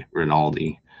entirely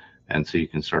Rainaldi. And so you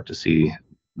can start to see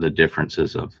the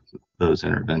differences of those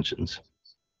interventions.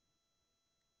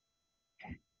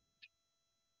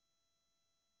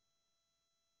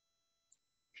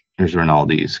 Here's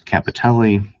Rinaldi's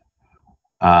Capitelli.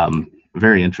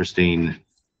 Very interesting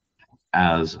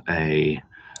as a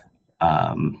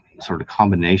sort of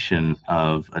combination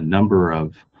of a number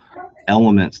of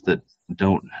elements that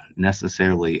don't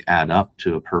necessarily add up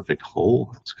to a perfect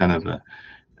whole. It's kind of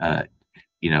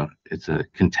it's a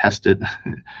contested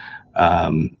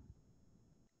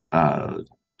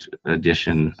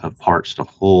addition of parts to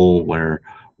whole, where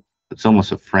it's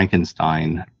almost a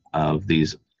Frankenstein of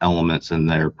these elements, and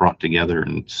they're brought together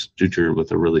and sutured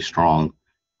with a really strong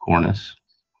cornice.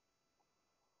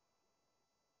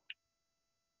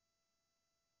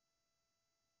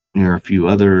 Here are a few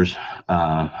others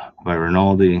by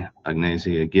Rainaldi,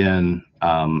 Agnesi again.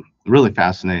 Really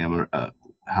fascinating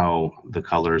how the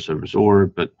colors are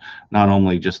absorbed, but not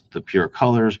only just the pure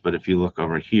colors, but if you look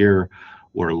over here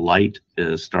where light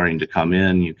is starting to come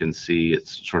in, you can see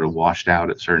it's sort of washed out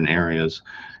at certain areas,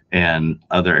 and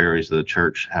other areas of the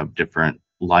church have different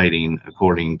lighting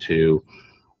according to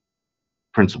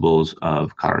principles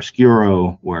of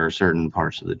chiaroscuro, where certain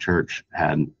parts of the church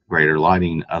had greater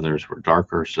lighting, others were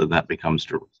darker, so that becomes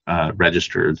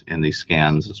registered in these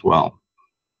scans as well.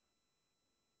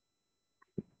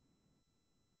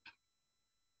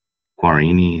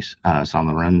 Guarini, San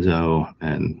Lorenzo,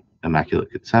 and Immaculate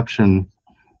Conception.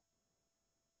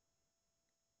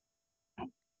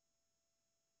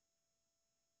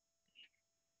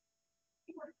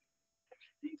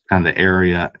 Kind of the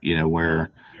area,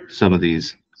 where some of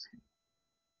these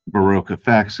Baroque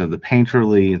effects of the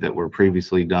painterly that were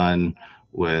previously done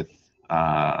with,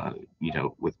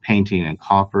 with painting and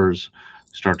coppers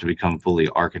start to become fully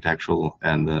architectural,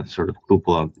 and the sort of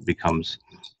cupola becomes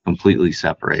completely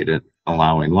separated,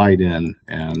 allowing light in,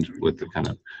 and with the kind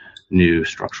of new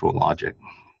structural logic.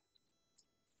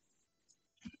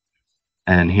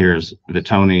 And here's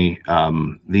Vittoni.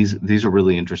 These are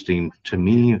really interesting to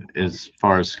me as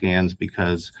far as scans,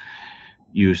 because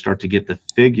you start to get the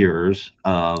figures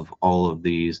of all of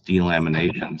these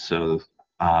delaminations. So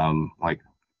like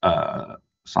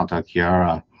Santa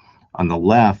Chiara on the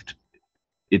left,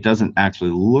 it doesn't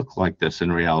actually look like this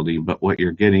in reality, but what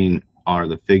you're getting are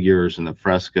the figures and the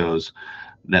frescoes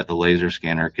that the laser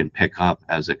scanner can pick up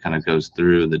as it kind of goes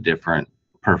through the different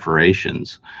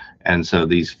perforations. And so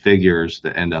these figures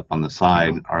that end up on the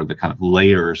side are the kind of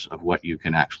layers of what you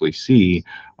can actually see,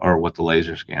 or what the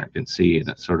laser scanner can see, and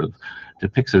it sort of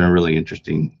depicts it in a really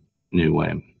interesting new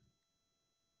way.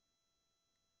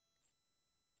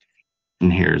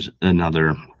 And here's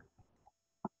another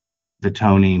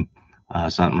Vittoni,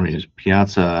 Santa Maria's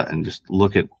Piazza, and just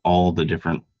look at all the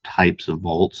different types of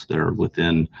vaults that are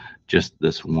within just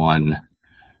this one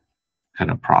kind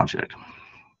of project.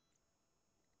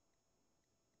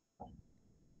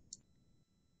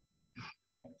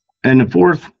 And the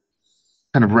fourth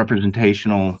kind of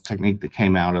representational technique that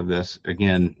came out of this,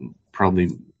 again, probably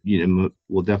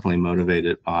will definitely motivate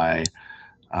it by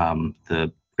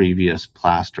the previous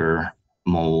plaster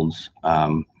molds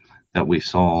that we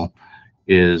saw,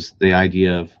 is the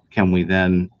idea of, can we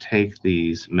then take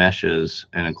these meshes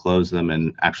and enclose them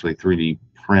and actually 3D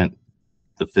print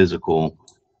the physical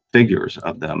figures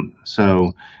of them?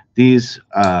 So these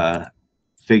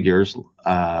figures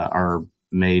are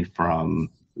made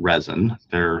from resin.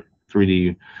 They're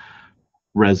 3D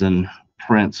resin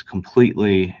prints,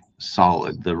 completely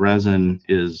solid. The resin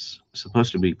is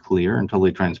supposed to be clear and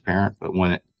totally transparent, but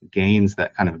when it gains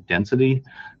that kind of density,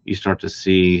 you start to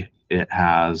see it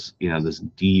has, this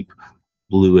deep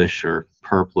bluish or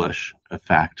purplish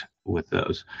effect with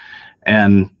those.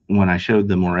 And when I showed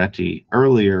the Moretti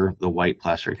earlier, the white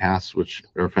plaster casts, which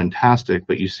are fantastic,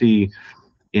 but you see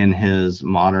in his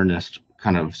modernist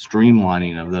kind of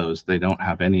streamlining of those, they don't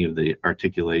have any of the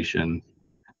articulation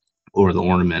or the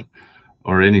ornament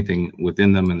or anything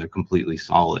within them, and they're completely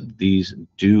solid. These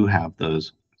do have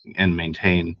those and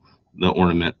maintain the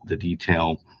ornament, the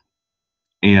detail,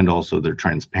 and also they're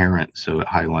transparent, so it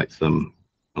highlights them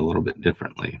a little bit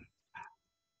differently.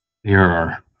 Here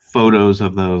are photos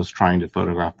of those, trying to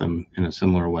photograph them in a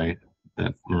similar way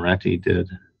that Moretti did.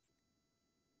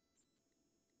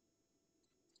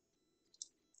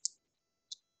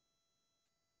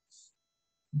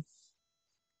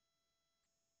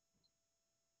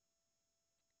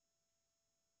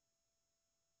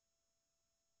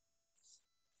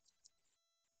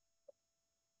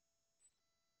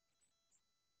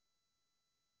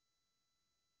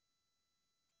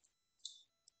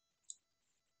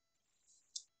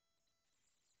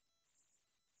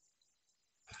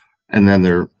 And then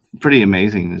they're pretty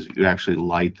amazing as you actually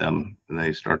light them, and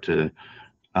they start to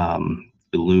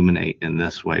illuminate in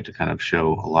this way to kind of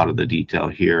show a lot of the detail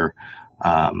here.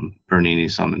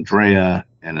 Bernini's San Andrea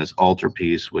and his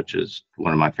altarpiece, which is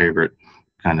one of my favorite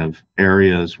kind of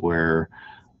areas where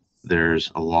there's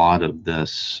a lot of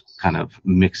this kind of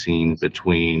mixing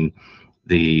between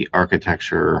the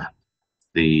architecture,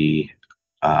 the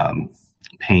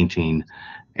painting,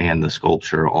 and the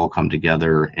sculpture all come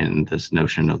together in this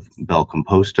notion of bel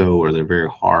composto, where they're very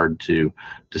hard to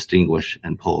distinguish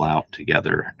and pull out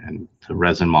together. And the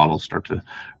resin models start to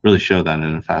really show that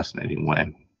in a fascinating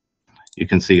way. You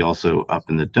can see also up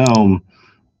in the dome,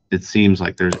 it seems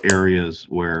like there's areas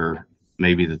where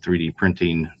maybe the 3D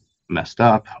printing messed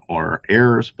up or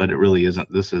errors, but it really isn't.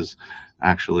 This is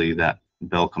actually that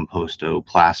bel composto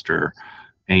plaster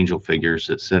angel figures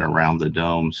that sit around the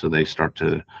dome, so they start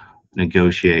to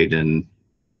negotiate and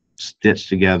stitch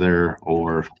together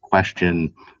or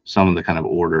question some of the kind of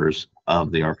orders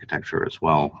of the architecture as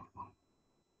well.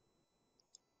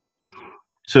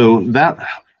 So that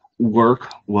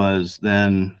work was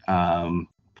then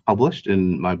published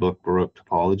in my book Baroque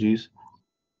Topologies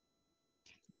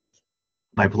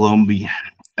by Palombi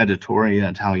Editoria,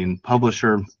 Italian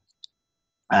publisher,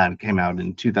 and came out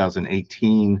in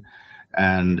 2018.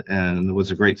 And it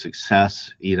was a great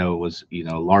success. You know, it was, you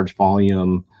know, a large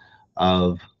volume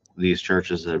of these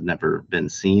churches that have never been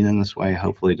seen in this way,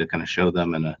 hopefully to kind of show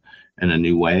them in a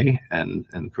new way and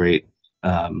create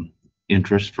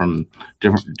interest from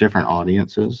different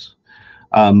audiences.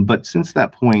 But since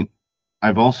that point,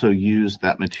 I've also used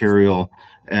that material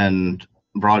and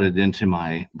brought it into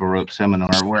my Baroque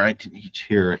seminar where I teach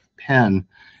here at Penn,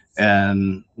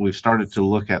 and we've started to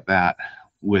look at that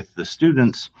with the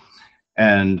students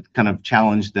and kind of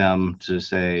challenge them to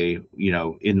say, you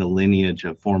know, in the lineage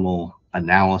of formal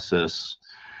analysis,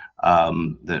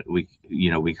 that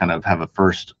we kind of have a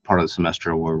first part of the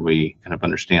semester where we kind of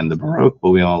understand the Baroque,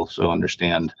 but we also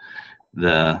understand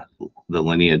the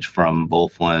lineage from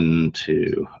Wolflin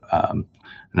to a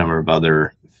number of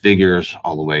other figures,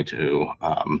 all the way to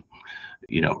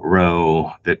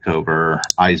Rowe, Vitkover,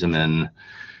 Eisenman,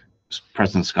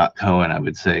 President Scott Cohen. I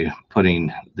would say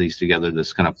putting these together,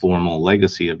 this kind of formal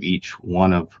legacy of each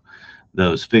one of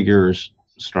those figures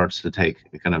starts to take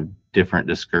a kind of different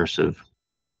discursive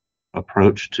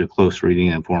approach to close reading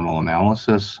and formal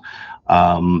analysis,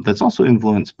 that's also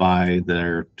influenced by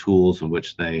their tools in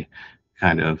which they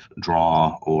kind of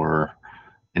draw or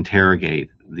interrogate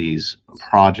these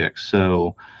projects.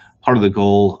 So part of the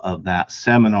goal of that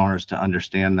seminar is to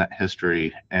understand that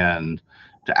history and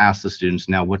to ask the students,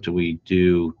 now what do we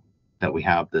do that we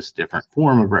have this different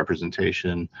form of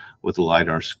representation with the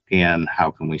LiDAR scan? How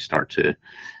can we start to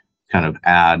kind of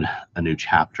add a new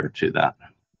chapter to that?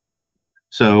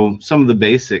 So some of the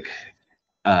basic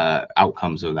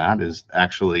outcomes of that is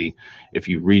actually, if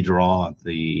you redraw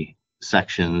the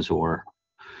sections or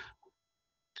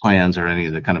plans or any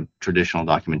of the kind of traditional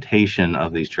documentation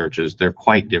of these churches, they're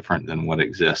quite different than what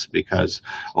exists, because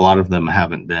a lot of them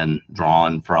haven't been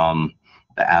drawn from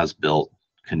the as-built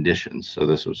conditions. So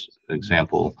this was an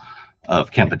example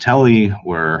of Campitelli,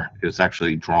 where it was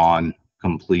actually drawn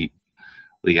completely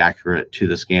accurate to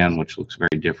the scan, which looks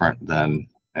very different than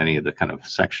any of the kind of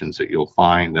sections that you'll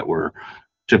find that were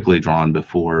typically drawn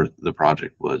before the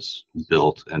project was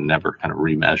built and never kind of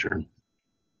remeasured.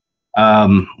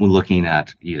 We're looking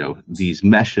at, these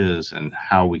meshes and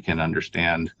how we can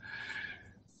understand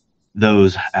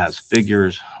those as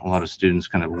figures. A lot of students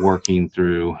kind of working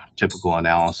through typical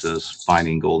analysis,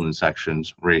 finding golden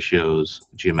sections, ratios,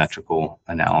 geometrical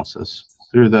analysis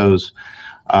through those.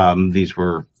 These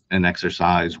were an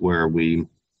exercise where we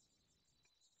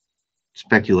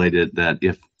speculated that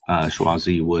if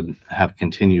Choisy would have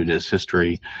continued his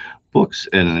history books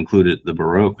and included the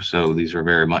Baroque. So these are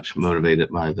very much motivated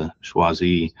by the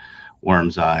Choisy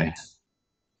worm's eye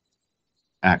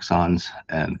axons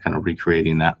and kind of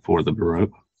recreating that for the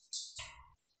Baroque.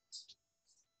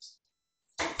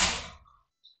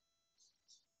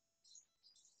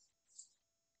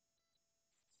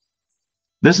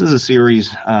 This is a series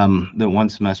that one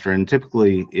semester, and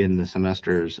typically in the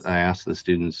semesters, I ask the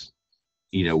students,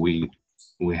 you know, we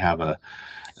have a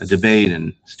debate,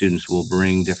 and students will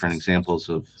bring different examples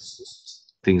of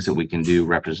things that we can do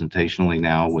representationally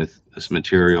now with this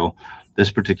material.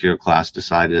 This particular class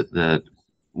decided that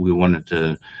we wanted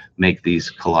to make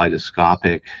these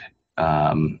kaleidoscopic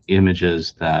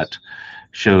images that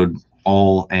showed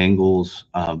all angles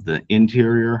of the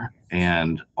interior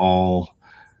and all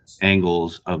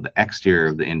angles of the exterior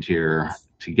of the interior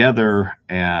together,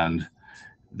 and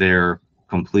they're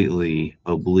completely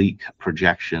oblique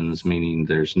projections, meaning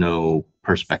there's no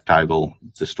perspectival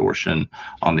distortion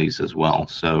on these as well.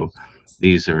 So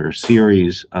these are a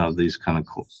series of these kind of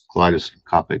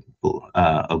kaleidoscopic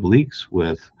obliques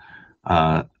with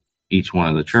each one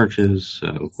of the churches,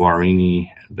 so Guarini,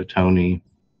 Bottoni.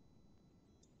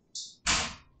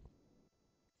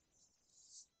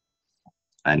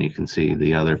 And you can see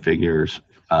the other figures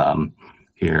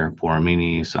here: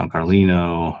 Borromini, San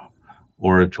Carlino,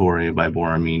 Oratory by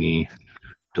Borromini,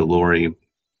 Dolori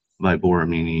by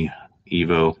Borromini,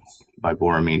 Evo by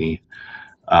Borromini.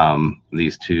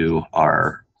 These two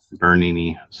are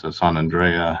Bernini, so San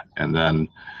Andrea, and then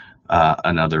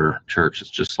another church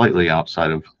that's just slightly outside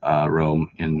of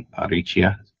Rome in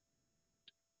Aricia.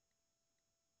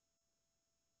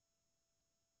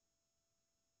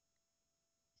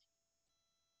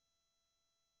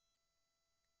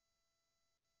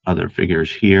 Other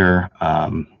figures here,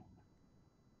 another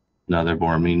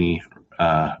Borromini,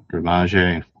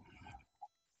 Rimage,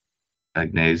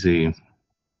 Agnesi.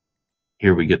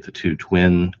 Here we get the two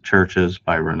twin churches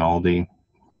by Rainaldi.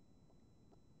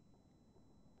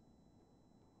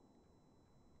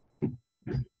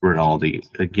 Rainaldi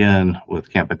again with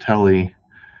Campitelli,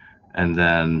 and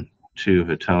then two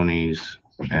Vittonis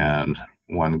and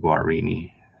one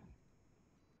Guarini.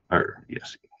 Or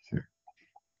yes.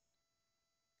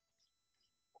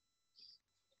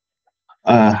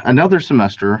 Another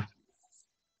semester,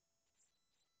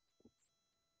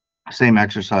 same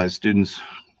exercise, students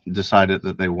decided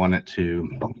that they wanted to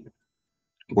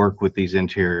work with these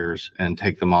interiors and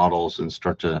take the models and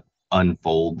start to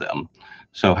unfold them.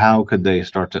 So how could they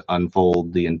start to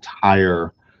unfold the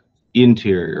entire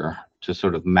interior to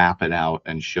sort of map it out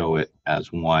and show it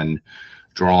as one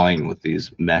drawing with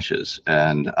these meshes?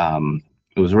 And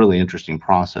it was a really interesting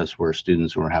process where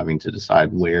students were having to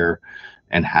decide where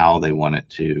and how they wanted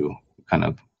to kind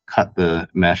of cut the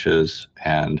meshes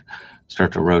and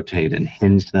start to rotate and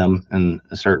hinge them in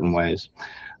certain ways.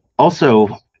 Also,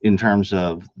 in terms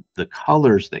of the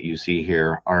colors that you see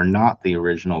here are not the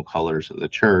original colors of the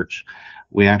church.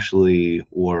 We actually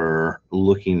were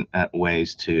looking at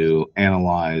ways to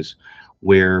analyze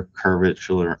where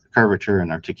curvature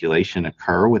and articulation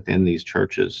occur within these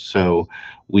churches. So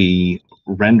we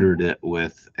rendered it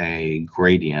with a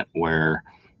gradient where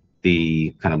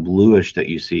the kind of bluish that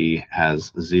you see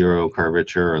has zero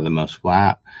curvature or the most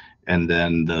flat, and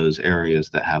then those areas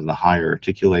that have the higher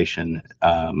articulation,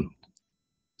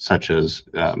 such as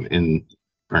in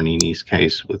Bernini's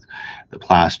case with the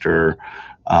plaster,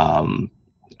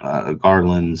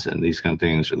 garlands and these kind of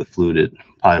things, or the fluted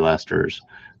pilasters,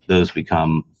 those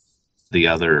become the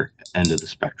other end of the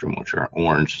spectrum, which are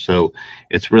orange. So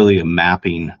it's really a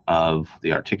mapping of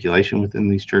the articulation within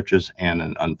these churches and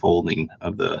an unfolding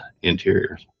of the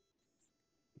interiors.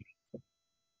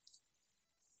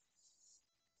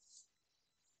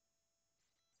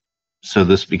 So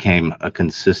this became a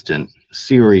consistent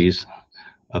series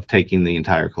of taking the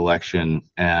entire collection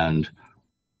and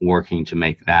working to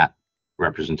make that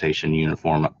representation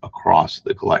uniform across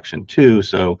the collection too.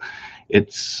 So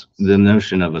it's the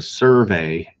notion of a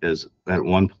survey is at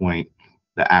one point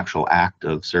the actual act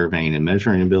of surveying and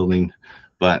measuring a building,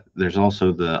 but there's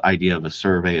also the idea of a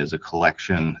survey as a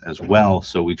collection as well.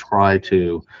 So we try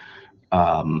to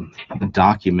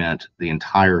document the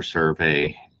entire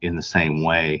survey in the same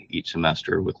way each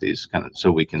semester with these kind of,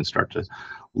 so we can start to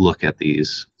look at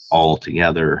these all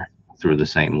together through the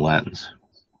same lens.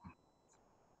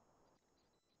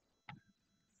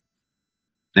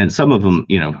 And some of them,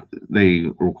 you know, they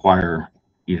require,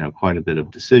 you know, quite a bit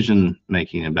of decision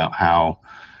making about how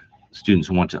students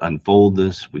want to unfold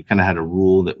this. We kind of had a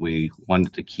rule that we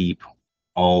wanted to keep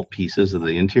all pieces of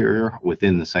the interior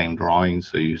within the same drawing.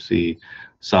 So you see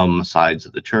some sides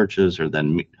of the churches are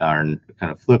then kind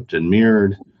of flipped and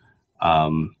mirrored.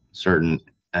 Certain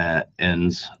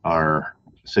ends are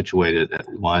situated at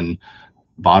one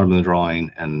bottom of the drawing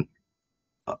and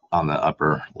on the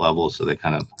upper level, so they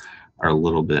kind of are a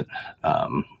little bit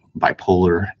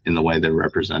bipolar in the way they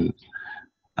represent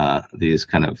these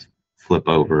kind of flip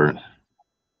over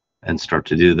and start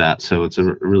to do that. So it's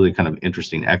a really kind of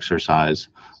interesting exercise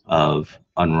of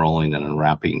unrolling and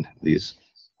unwrapping these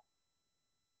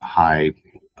high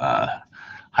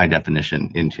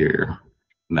definition interior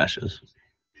meshes.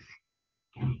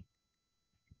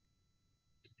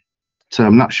 So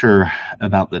I'm not sure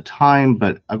about the time,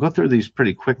 but I'll go through these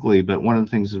pretty quickly. But one of the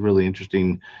things that's really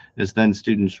interesting is then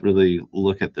students really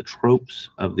look at the tropes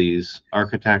of these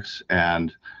architects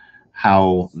and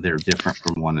how they're different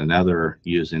from one another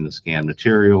using the scan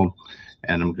material.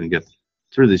 And I'm going to get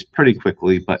through these pretty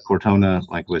quickly, but Cortona,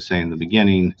 like I was saying in the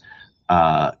beginning,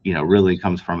 really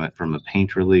comes from a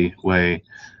painterly way.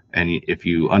 And if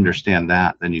you understand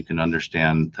that, then you can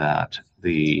understand that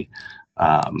the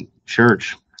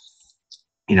church,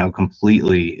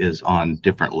 completely is on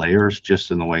different layers,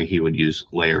 just in the way he would use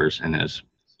layers in his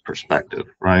perspective,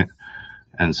 right?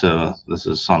 And so this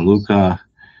is San Luca,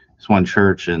 it's one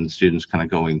church, and students kind of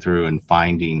going through and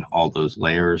finding all those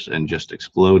layers and just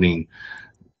exploding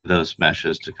those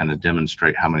meshes to kind of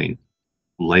demonstrate how many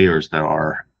layers there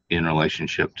are in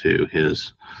relationship to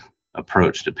his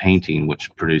approach to painting,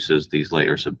 which produces these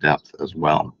layers of depth as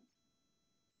well.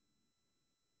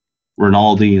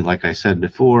 Rainaldi, like I said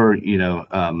before,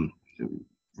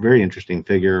 very interesting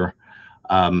figure.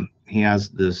 He has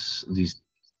these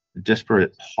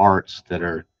disparate parts that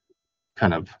are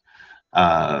kind of,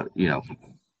 I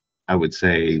would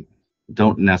say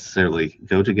don't necessarily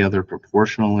go together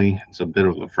proportionally. It's a bit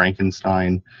of a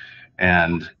Frankenstein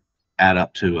and add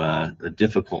up to a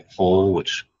difficult whole,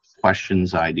 which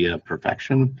questions the idea of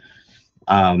perfection.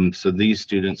 So these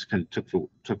students kind of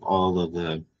took all of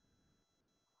the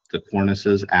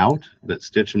cornices out, but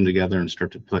stitch them together and start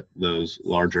to put those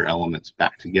larger elements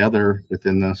back together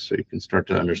within this, so you can start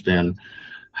to understand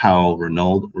how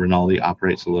Rainaldi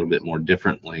operates a little bit more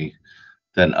differently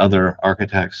than other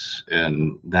architects,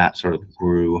 and that sort of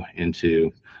grew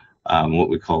into what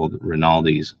we called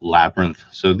Rainaldi's labyrinth.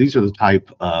 So these are the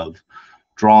type of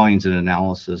drawings and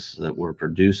analysis that we're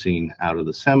producing out of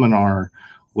the seminar,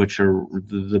 which are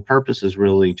the purpose is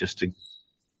really just to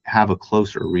have a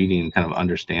closer reading, kind of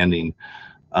understanding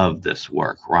of this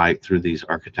work, right, through these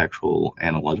architectural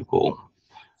analytical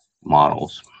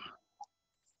models.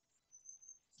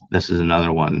 This is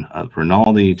another one of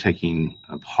Rainaldi taking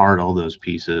apart all those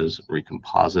pieces,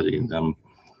 recompositing them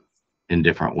in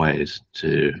different ways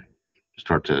to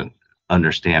start to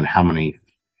understand how many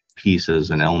pieces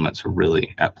and elements are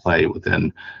really at play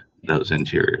within those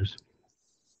interiors.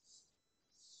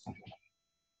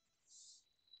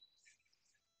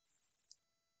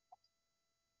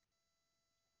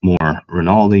 More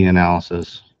Rainaldi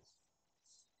analysis.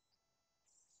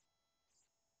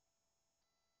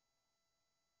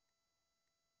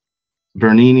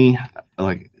 Bernini,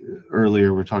 like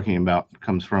earlier we're talking about,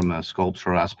 comes from a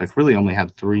sculptural aspect, really only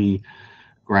had 3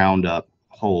 ground up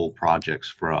whole projects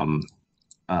from,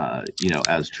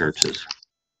 as churches.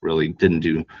 Really didn't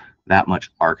do that much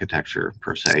architecture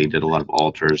per se. He did a lot of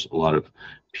altars, a lot of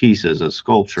pieces of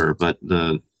sculpture, but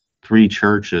the 3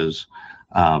 churches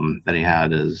that he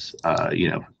had is,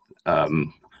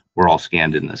 were all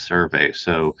scanned in this survey.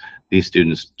 So these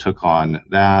students took on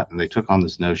that, and they took on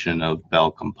this notion of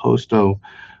bel composto,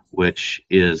 which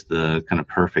is the kind of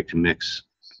perfect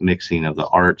mixing of the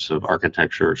arts of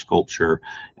architecture, sculpture,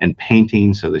 and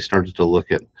painting. So they started to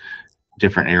look at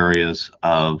different areas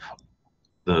of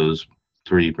those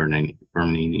 3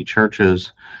 Bernini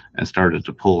churches and started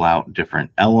to pull out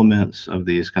different elements of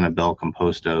these kind of bel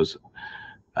compostos.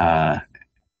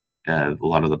 A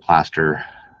lot of the plaster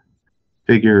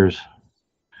figures,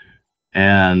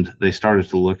 and they started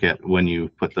to look at, when you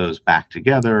put those back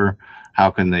together, how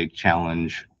can they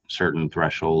challenge certain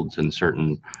thresholds and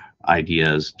certain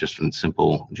ideas just in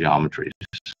simple geometries.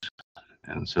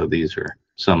 And so these are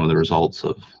some of the results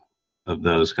of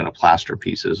those kind of plaster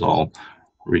pieces, all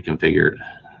reconfigured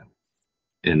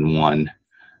in one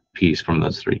piece from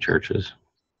those 3 churches.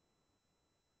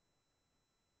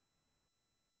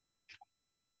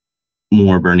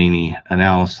 More Bernini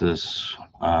analysis,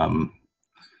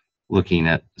 looking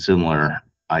at similar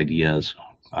ideas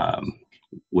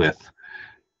with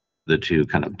the 2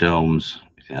 kind of domes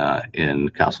in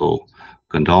Castel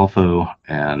Gandolfo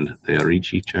and the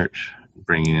Arici Church,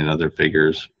 bringing in other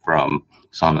figures from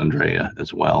San Andrea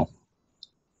as well.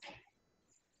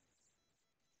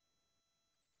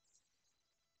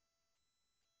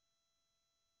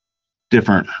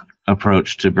 Different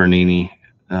approach to Bernini.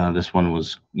 This one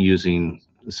was using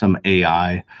some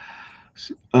AI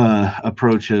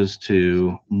approaches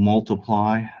to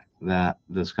multiply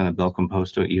this kind of bel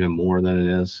composto even more than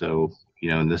it is. So,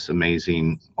 in this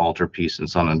amazing altar piece in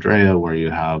San Andrea, where you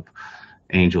have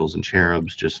angels and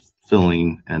cherubs just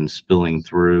filling and spilling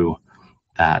through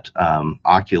that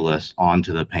oculus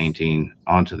onto the painting,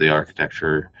 onto the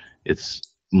architecture. It's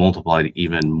multiplied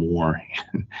even more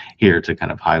here to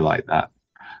kind of highlight that.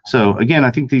 So again,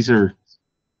 I think these are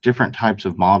different types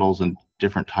of models and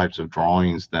different types of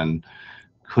drawings than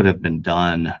could have been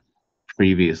done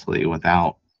previously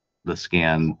without the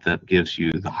scan that gives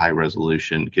you the high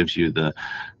resolution, gives you the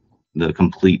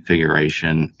complete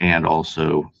figuration, and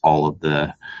also all of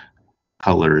the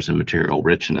colors and material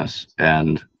richness.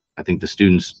 And I think the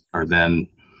students are then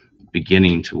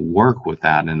beginning to work with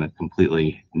that in a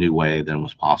completely new way than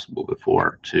was possible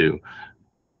before, to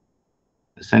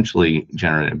essentially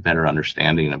generate a better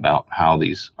understanding about how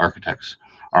these architects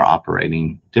are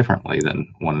operating differently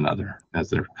than one another as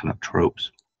their kind of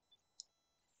tropes.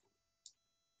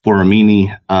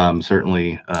 Borromini,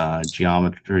 certainly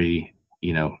geometry,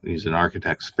 you know, he's an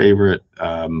architect's favorite.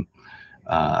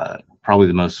 Probably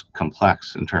the most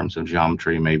complex in terms of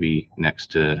geometry, maybe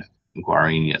next to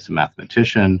Guarini as a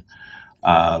mathematician.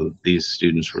 These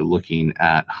students were looking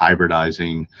at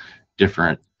hybridizing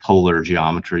different polar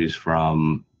geometries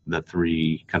from the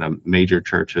three kind of major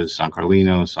churches, San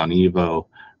Carlino, San Ivo,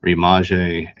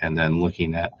 Rimage, and then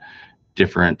looking at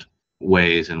different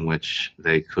ways in which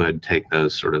they could take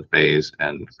those sort of bays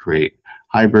and create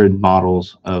hybrid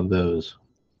models of those.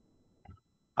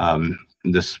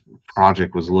 This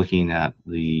project was looking at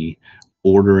the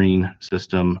ordering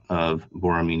system of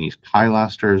Borromini's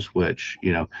pilasters, which,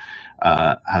 you know,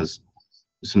 has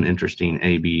some interesting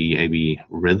AB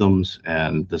rhythms,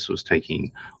 and this was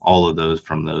taking all of those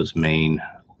from those main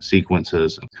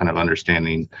sequences and kind of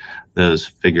understanding those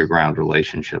figure ground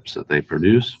relationships that they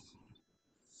produce.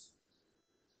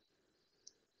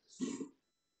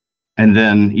 And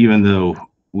then, even though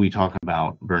we talk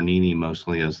about Bernini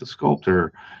mostly as the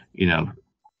sculptor, you know,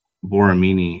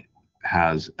 Borromini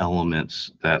has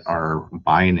elements that are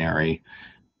binary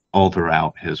all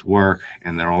throughout his work,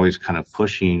 and they're always kind of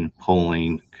pushing,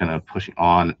 pulling, kind of pushing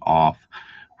on, off,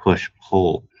 push,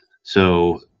 pull.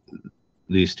 So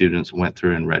these students went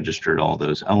through and registered all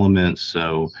those elements.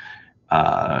 So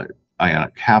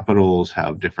ionic capitals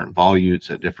have different volutes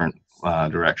at different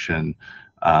direction.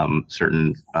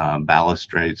 Certain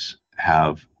balustrades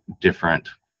have different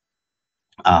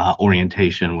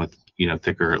orientation with, you know,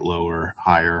 thicker, lower,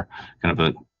 higher, kind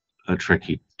of a trick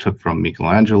he took from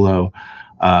Michelangelo.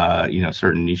 You know,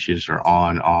 certain niches are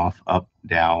on, off, up,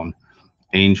 down.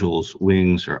 Angels'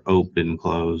 wings are open,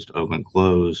 closed, open,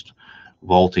 closed.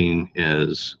 Vaulting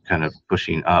is kind of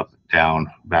pushing up, down,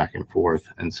 back and forth.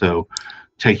 And so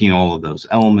taking all of those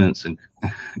elements and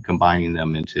combining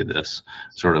them into this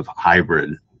sort of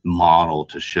hybrid model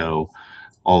to show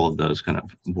all of those kind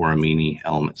of Borromini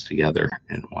elements together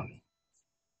in one.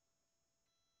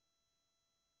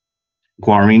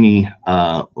 Guarini,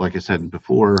 like I said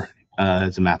before,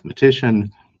 as a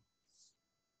mathematician,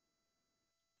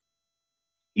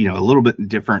 you know, a little bit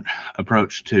different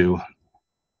approach to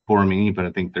Borromini, but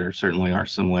I think there certainly are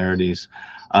similarities.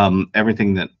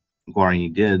 Everything that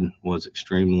Guarini did was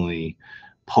extremely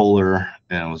polar,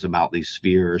 and it was about these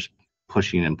spheres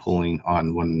pushing and pulling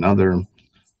on one another.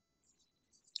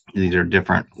 These are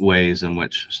different ways in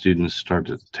which students start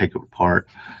to take apart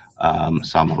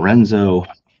San Lorenzo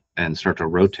and start to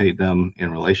rotate them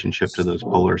in relationship to those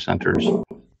polar centers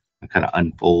and kind of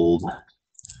unfold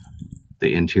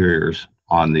the interiors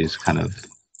on these kind of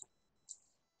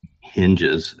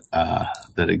hinges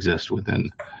that exist within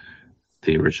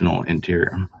the original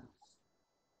interior.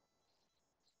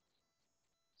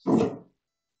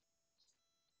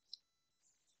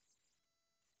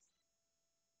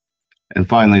 And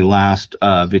finally, last,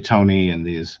 Vittoni and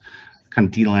these kind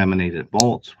of delaminated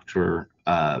bolts, which were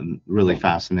really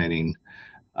fascinating.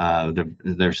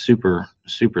 They're super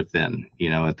thin. You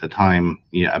know, at the time,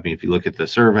 yeah, I mean, if you look at the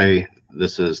survey,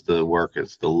 this is the work.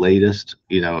 It's the latest,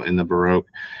 you know, in the Baroque,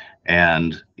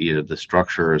 and you know, the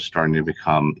structure is starting to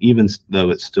become, even though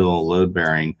it's still load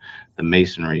bearing, the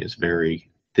masonry is very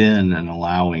thin and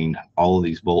allowing all of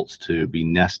these bolts to be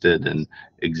nested and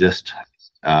exist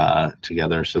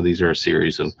together. So these are a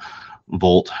series of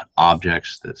volt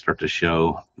objects that start to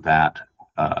show that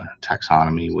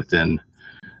taxonomy within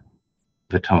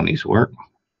Vittoni's work.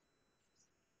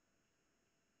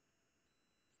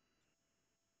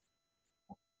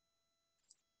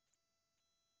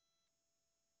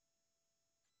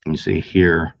 You see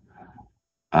here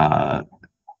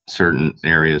certain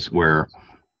areas where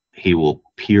he will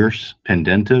pierce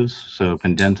pendentives. So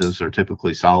pendentives are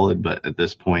typically solid, but at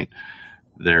this point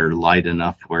they're light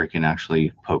enough where it can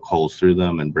actually poke holes through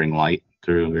them and bring light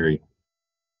through. Very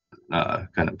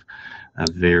kind of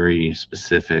a very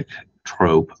specific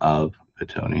trope of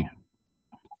Vittoni.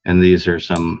 And these are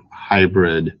some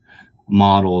hybrid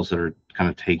models that are kind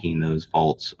of taking those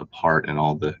vaults apart and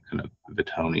all the kind of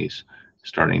Vittonis,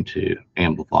 starting to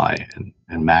amplify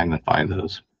and magnify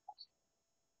those.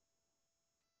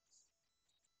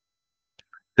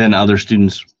 Then other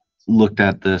students looked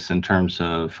at this in terms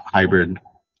of hybrid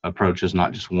approaches,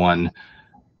 not just one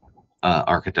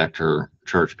architecture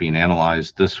church being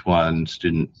analyzed. This one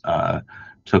student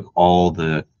took all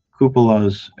the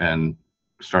cupolas and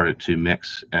started to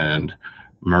mix and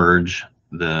merge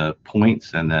the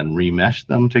points and then remesh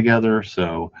them together.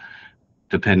 So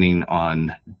depending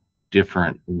on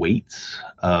different weights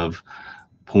of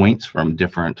points from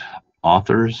different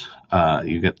authors,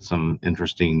 you get some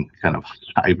interesting kind of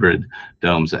hybrid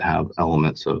domes that have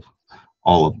elements of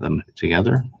all of them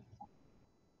together.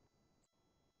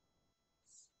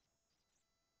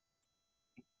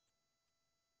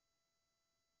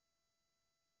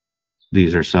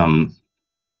 These are some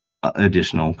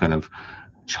additional kind of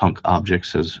chunk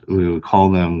objects, as we would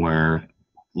call them, where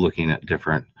looking at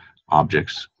different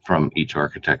objects from each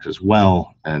architect as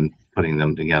well and putting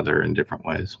them together in different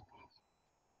ways.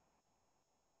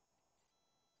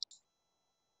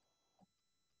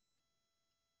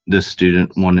 This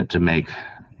student wanted to make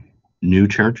new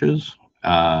churches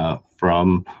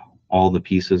from all the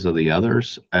pieces of the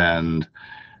others, and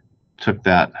took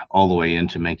that all the way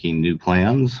into making new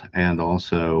plans and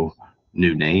also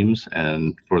new names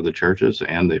and for the churches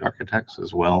and the architects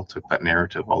as well. Took that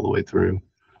narrative all the way through.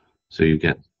 So you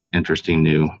get interesting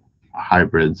new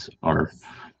hybrids or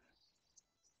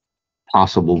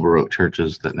possible Baroque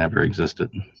churches that never existed.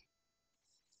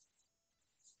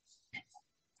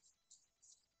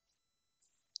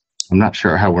 I'm not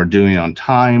sure how we're doing on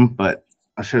time, but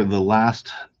I'm sure the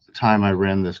last time I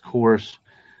ran this course,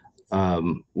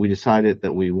 we decided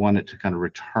that we wanted to kind of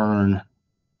return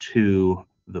to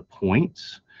the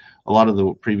points. A lot of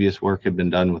the previous work had been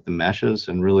done with the meshes,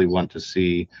 and really want to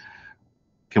see,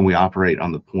 can we operate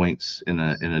on the points in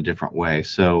a different way?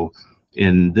 So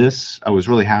in this, I was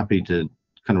really happy to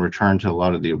kind of return to a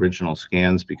lot of the original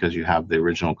scans, because you have the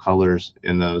original colors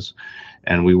in those.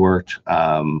 And we worked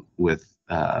with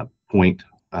point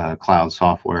cloud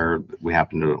software. We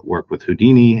happened to work with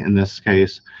Houdini in this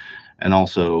case, and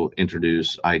also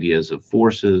introduce ideas of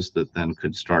forces that then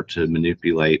could start to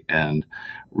manipulate and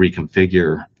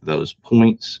reconfigure those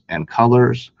points and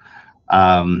colors.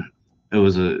 It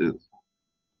was a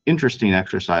interesting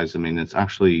exercise. I mean, it's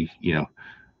actually, you know,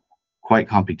 quite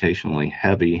computationally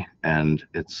heavy, and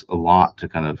it's a lot to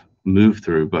kind of move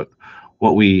through. But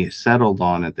what we settled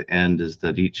on at the end is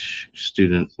that each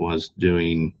student was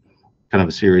doing kind of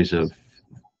a series of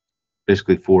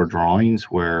basically 4 drawings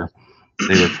where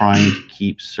they were trying to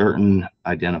keep certain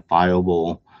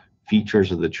identifiable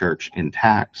features of the church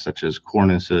intact, such as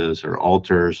cornices or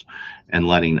altars, and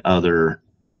letting other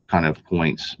kind of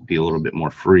points be a little bit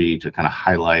more free to kind of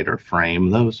highlight or frame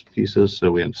those pieces.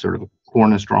 So we had sort of a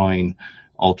cornice drawing,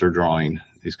 altar drawing,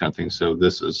 these kind of things. So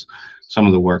this is some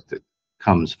of the work that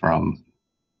comes from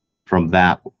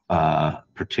that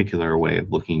particular way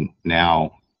of looking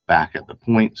now back at the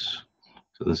points.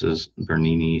 So this is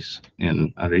Bernini's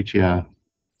in Arecia.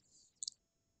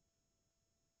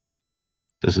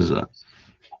 This is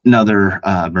another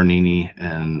Bernini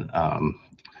in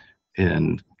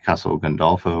Castel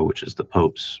Gandolfo, which is the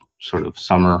Pope's sort of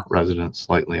summer residence,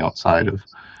 slightly outside of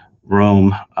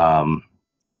Rome.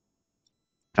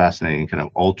 Fascinating kind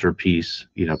of altar piece,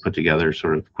 you know, put together,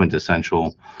 sort of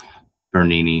quintessential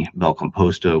Bernini bel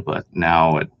composto, but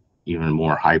now at even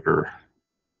more hyper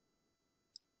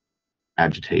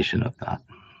agitation of that.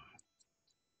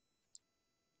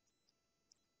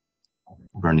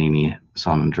 Bernini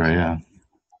San Andrea.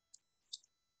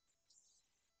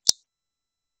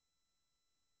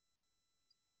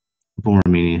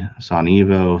 Borromini San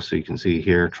Ivo. So you can see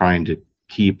here, trying to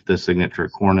keep the signature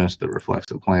cornice that reflects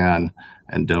the plan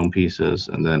and dome pieces,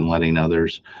 and then letting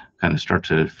others kind of start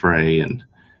to fray and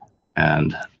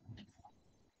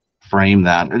frame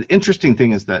that. The interesting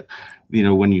thing is that, you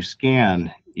know, when you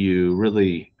scan, you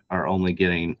really are only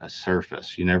getting a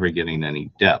surface. You're never getting any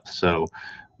depth. So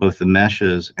both the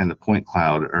meshes and the point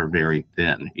cloud are very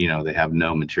thin. You know, they have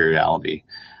no materiality.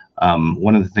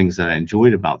 One of the things that I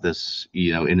enjoyed about this,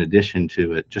 you know, in addition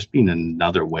to it just being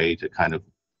another way to kind of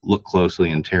look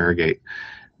closely, interrogate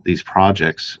these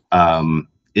projects,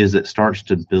 is it starts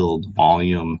to build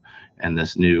volume and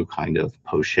this new kind of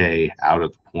poche out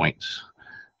of the points.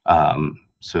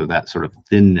 So that sort of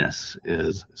thinness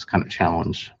is kind of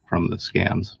challenged from the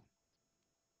scans.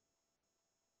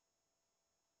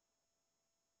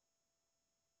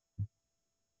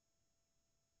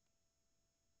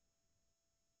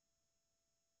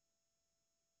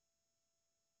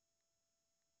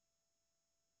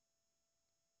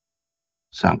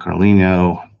 San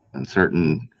Carlino, and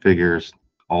certain figures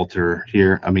alter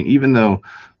here. I mean, even though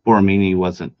Borromini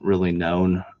wasn't really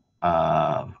known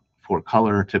for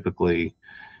color, typically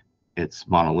it's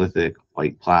monolithic,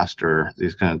 white plaster,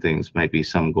 these kind of things, might be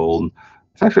some gold.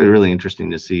 It's actually really interesting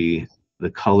to see the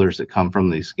colors that come from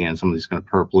these scans, some of these kind of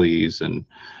purplies and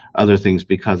other things,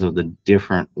 because of the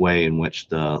different way in which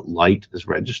the light is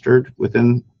registered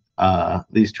within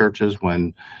these churches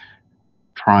when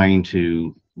trying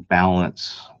to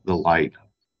balance the light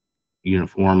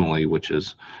uniformly, which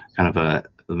is kind of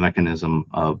the mechanism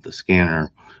of the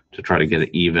scanner to try to get an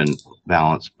even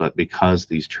balance. But because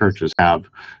these churches have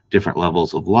different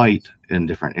levels of light in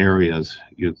different areas,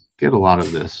 you get a lot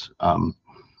of this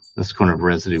this kind of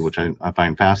residue, which I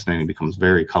find fascinating, becomes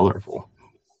very colorful.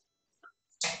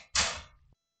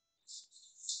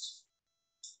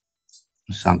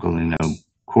 San Carlino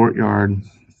courtyard.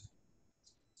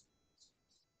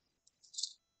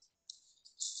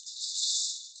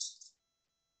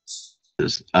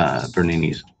 This is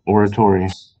Bernini's oratory.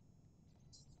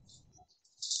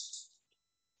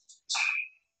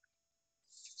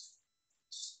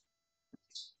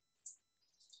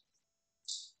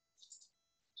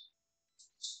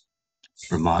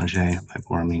 Romange by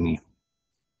Borromini.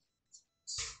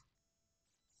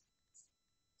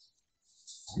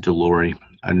 Dolori.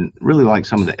 I really like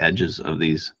some of the edges of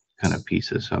these kind of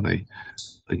pieces, how they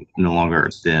no longer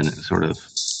are thin. It sort of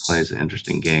plays an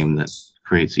interesting game that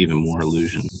creates even more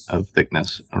illusion of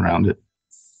thickness around it.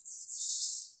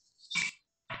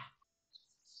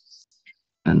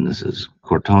 And this is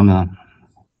Cortona.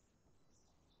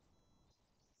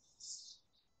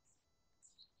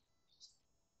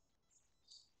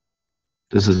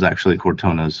 This is actually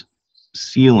Cortona's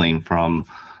ceiling from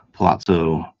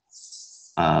Palazzo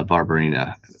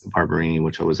Barberini,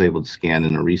 which I was able to scan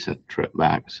in a recent trip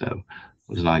back. So it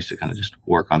was nice to kind of just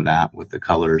work on that with the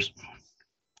colors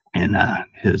in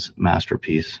his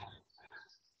masterpiece.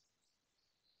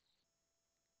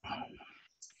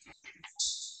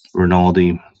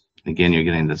 Rainaldi, again, you're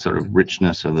getting the sort of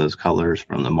richness of those colors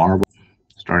from the marble,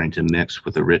 starting to mix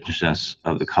with the richness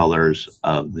of the colors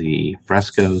of the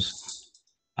frescoes.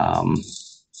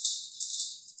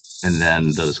 And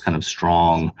then those kind of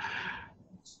strong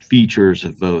features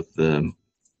of both the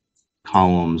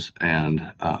columns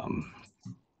and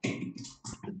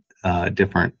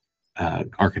different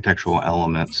architectural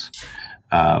elements,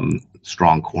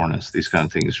 strong cornice, these kind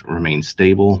of things remain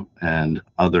stable, and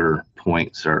other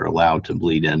points are allowed to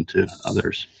bleed into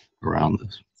others around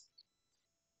this.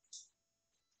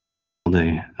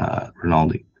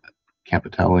 Rainaldi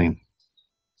Capitelli.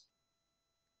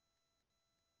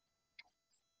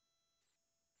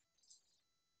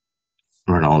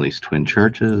 Rainaldi's twin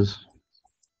churches.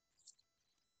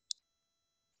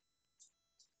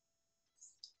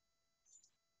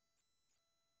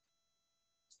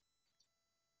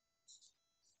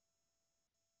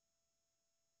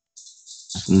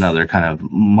 Another kind of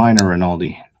minor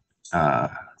Rainaldi,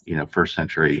 you know, first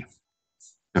century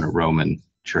kind of Roman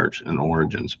church and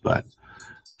origins, but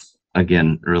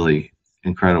again, really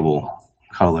incredible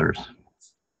colors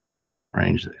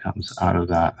range that comes out of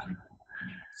that.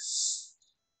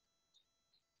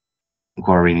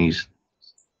 Guarini's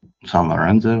San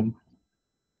Lorenzo.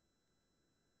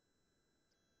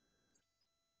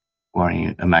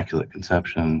 Guarini Immaculate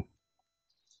Conception.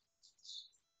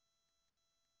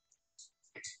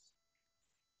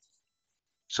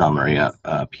 San Maria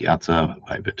Piazza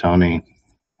by Vittoni.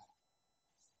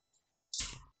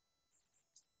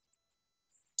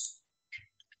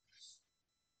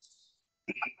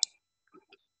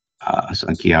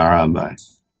 San Chiara by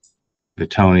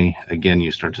Vittoni. Again,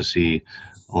 you start to see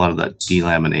a lot of that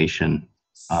delamination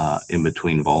in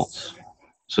between vaults.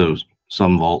 So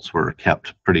some vaults were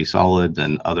kept pretty solid,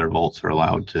 and other vaults are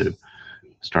allowed to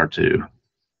start to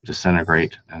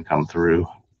disintegrate and come through.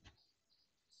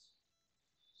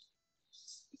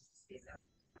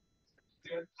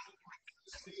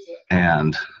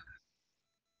 And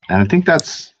I think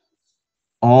that's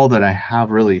all that I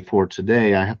have really for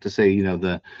today. I have to say, you know,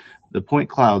 the point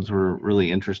clouds were a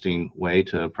really interesting way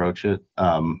to approach it.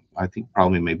 I think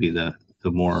probably maybe the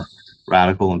more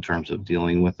radical in terms of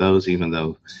dealing with those, even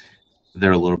though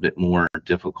they're a little bit more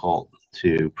difficult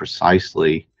to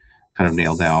precisely kind of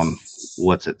nail down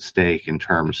what's at stake in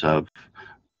terms of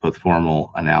both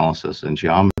formal analysis and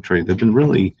geometry. They've been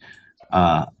really,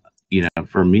 you know,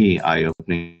 for me,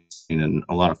 eye-opening and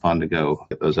a lot of fun to go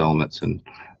get those elements and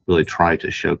really try to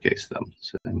showcase them.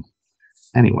 So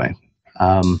anyway,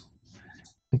 I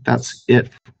think that's it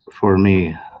for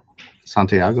me.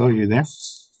 Santiago, are you there?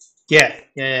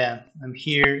 Yeah, I'm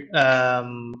here.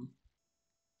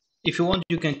 if you want,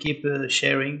 you can keep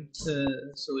sharing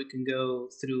so we can go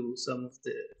through some of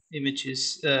the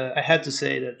images. I had to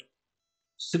say that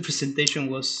the presentation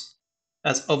was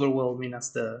as overwhelming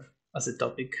as the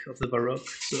topic of the Baroque.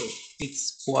 So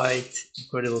it's quite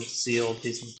incredible to see all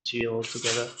this material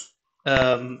together.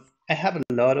 I have a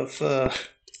lot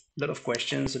of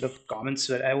questions, a lot of comments,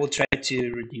 but I will try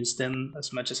to reduce them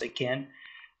as much as I can.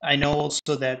 I know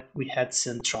also that we had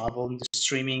some trouble in the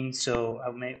streaming, so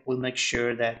we'll make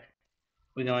sure that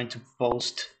we're going to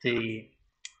post the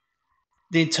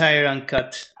entire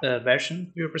uncut version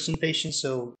of your presentation,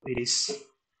 so it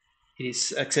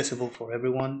is accessible for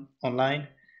everyone online.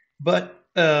 But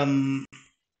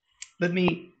let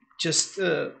me just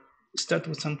start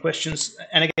with some questions.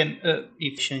 And again,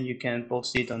 if you can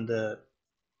post it on the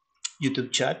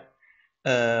YouTube chat,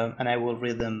 and I will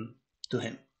read them to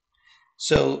him.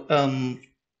 So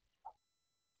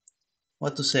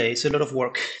what to say? It's a lot of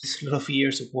work. It's a lot of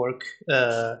years of work.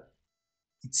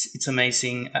 It's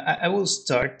amazing. I will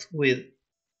start with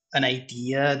an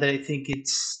idea that I think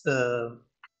it's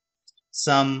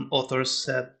some authors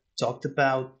have talked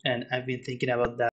about, and I've been thinking about that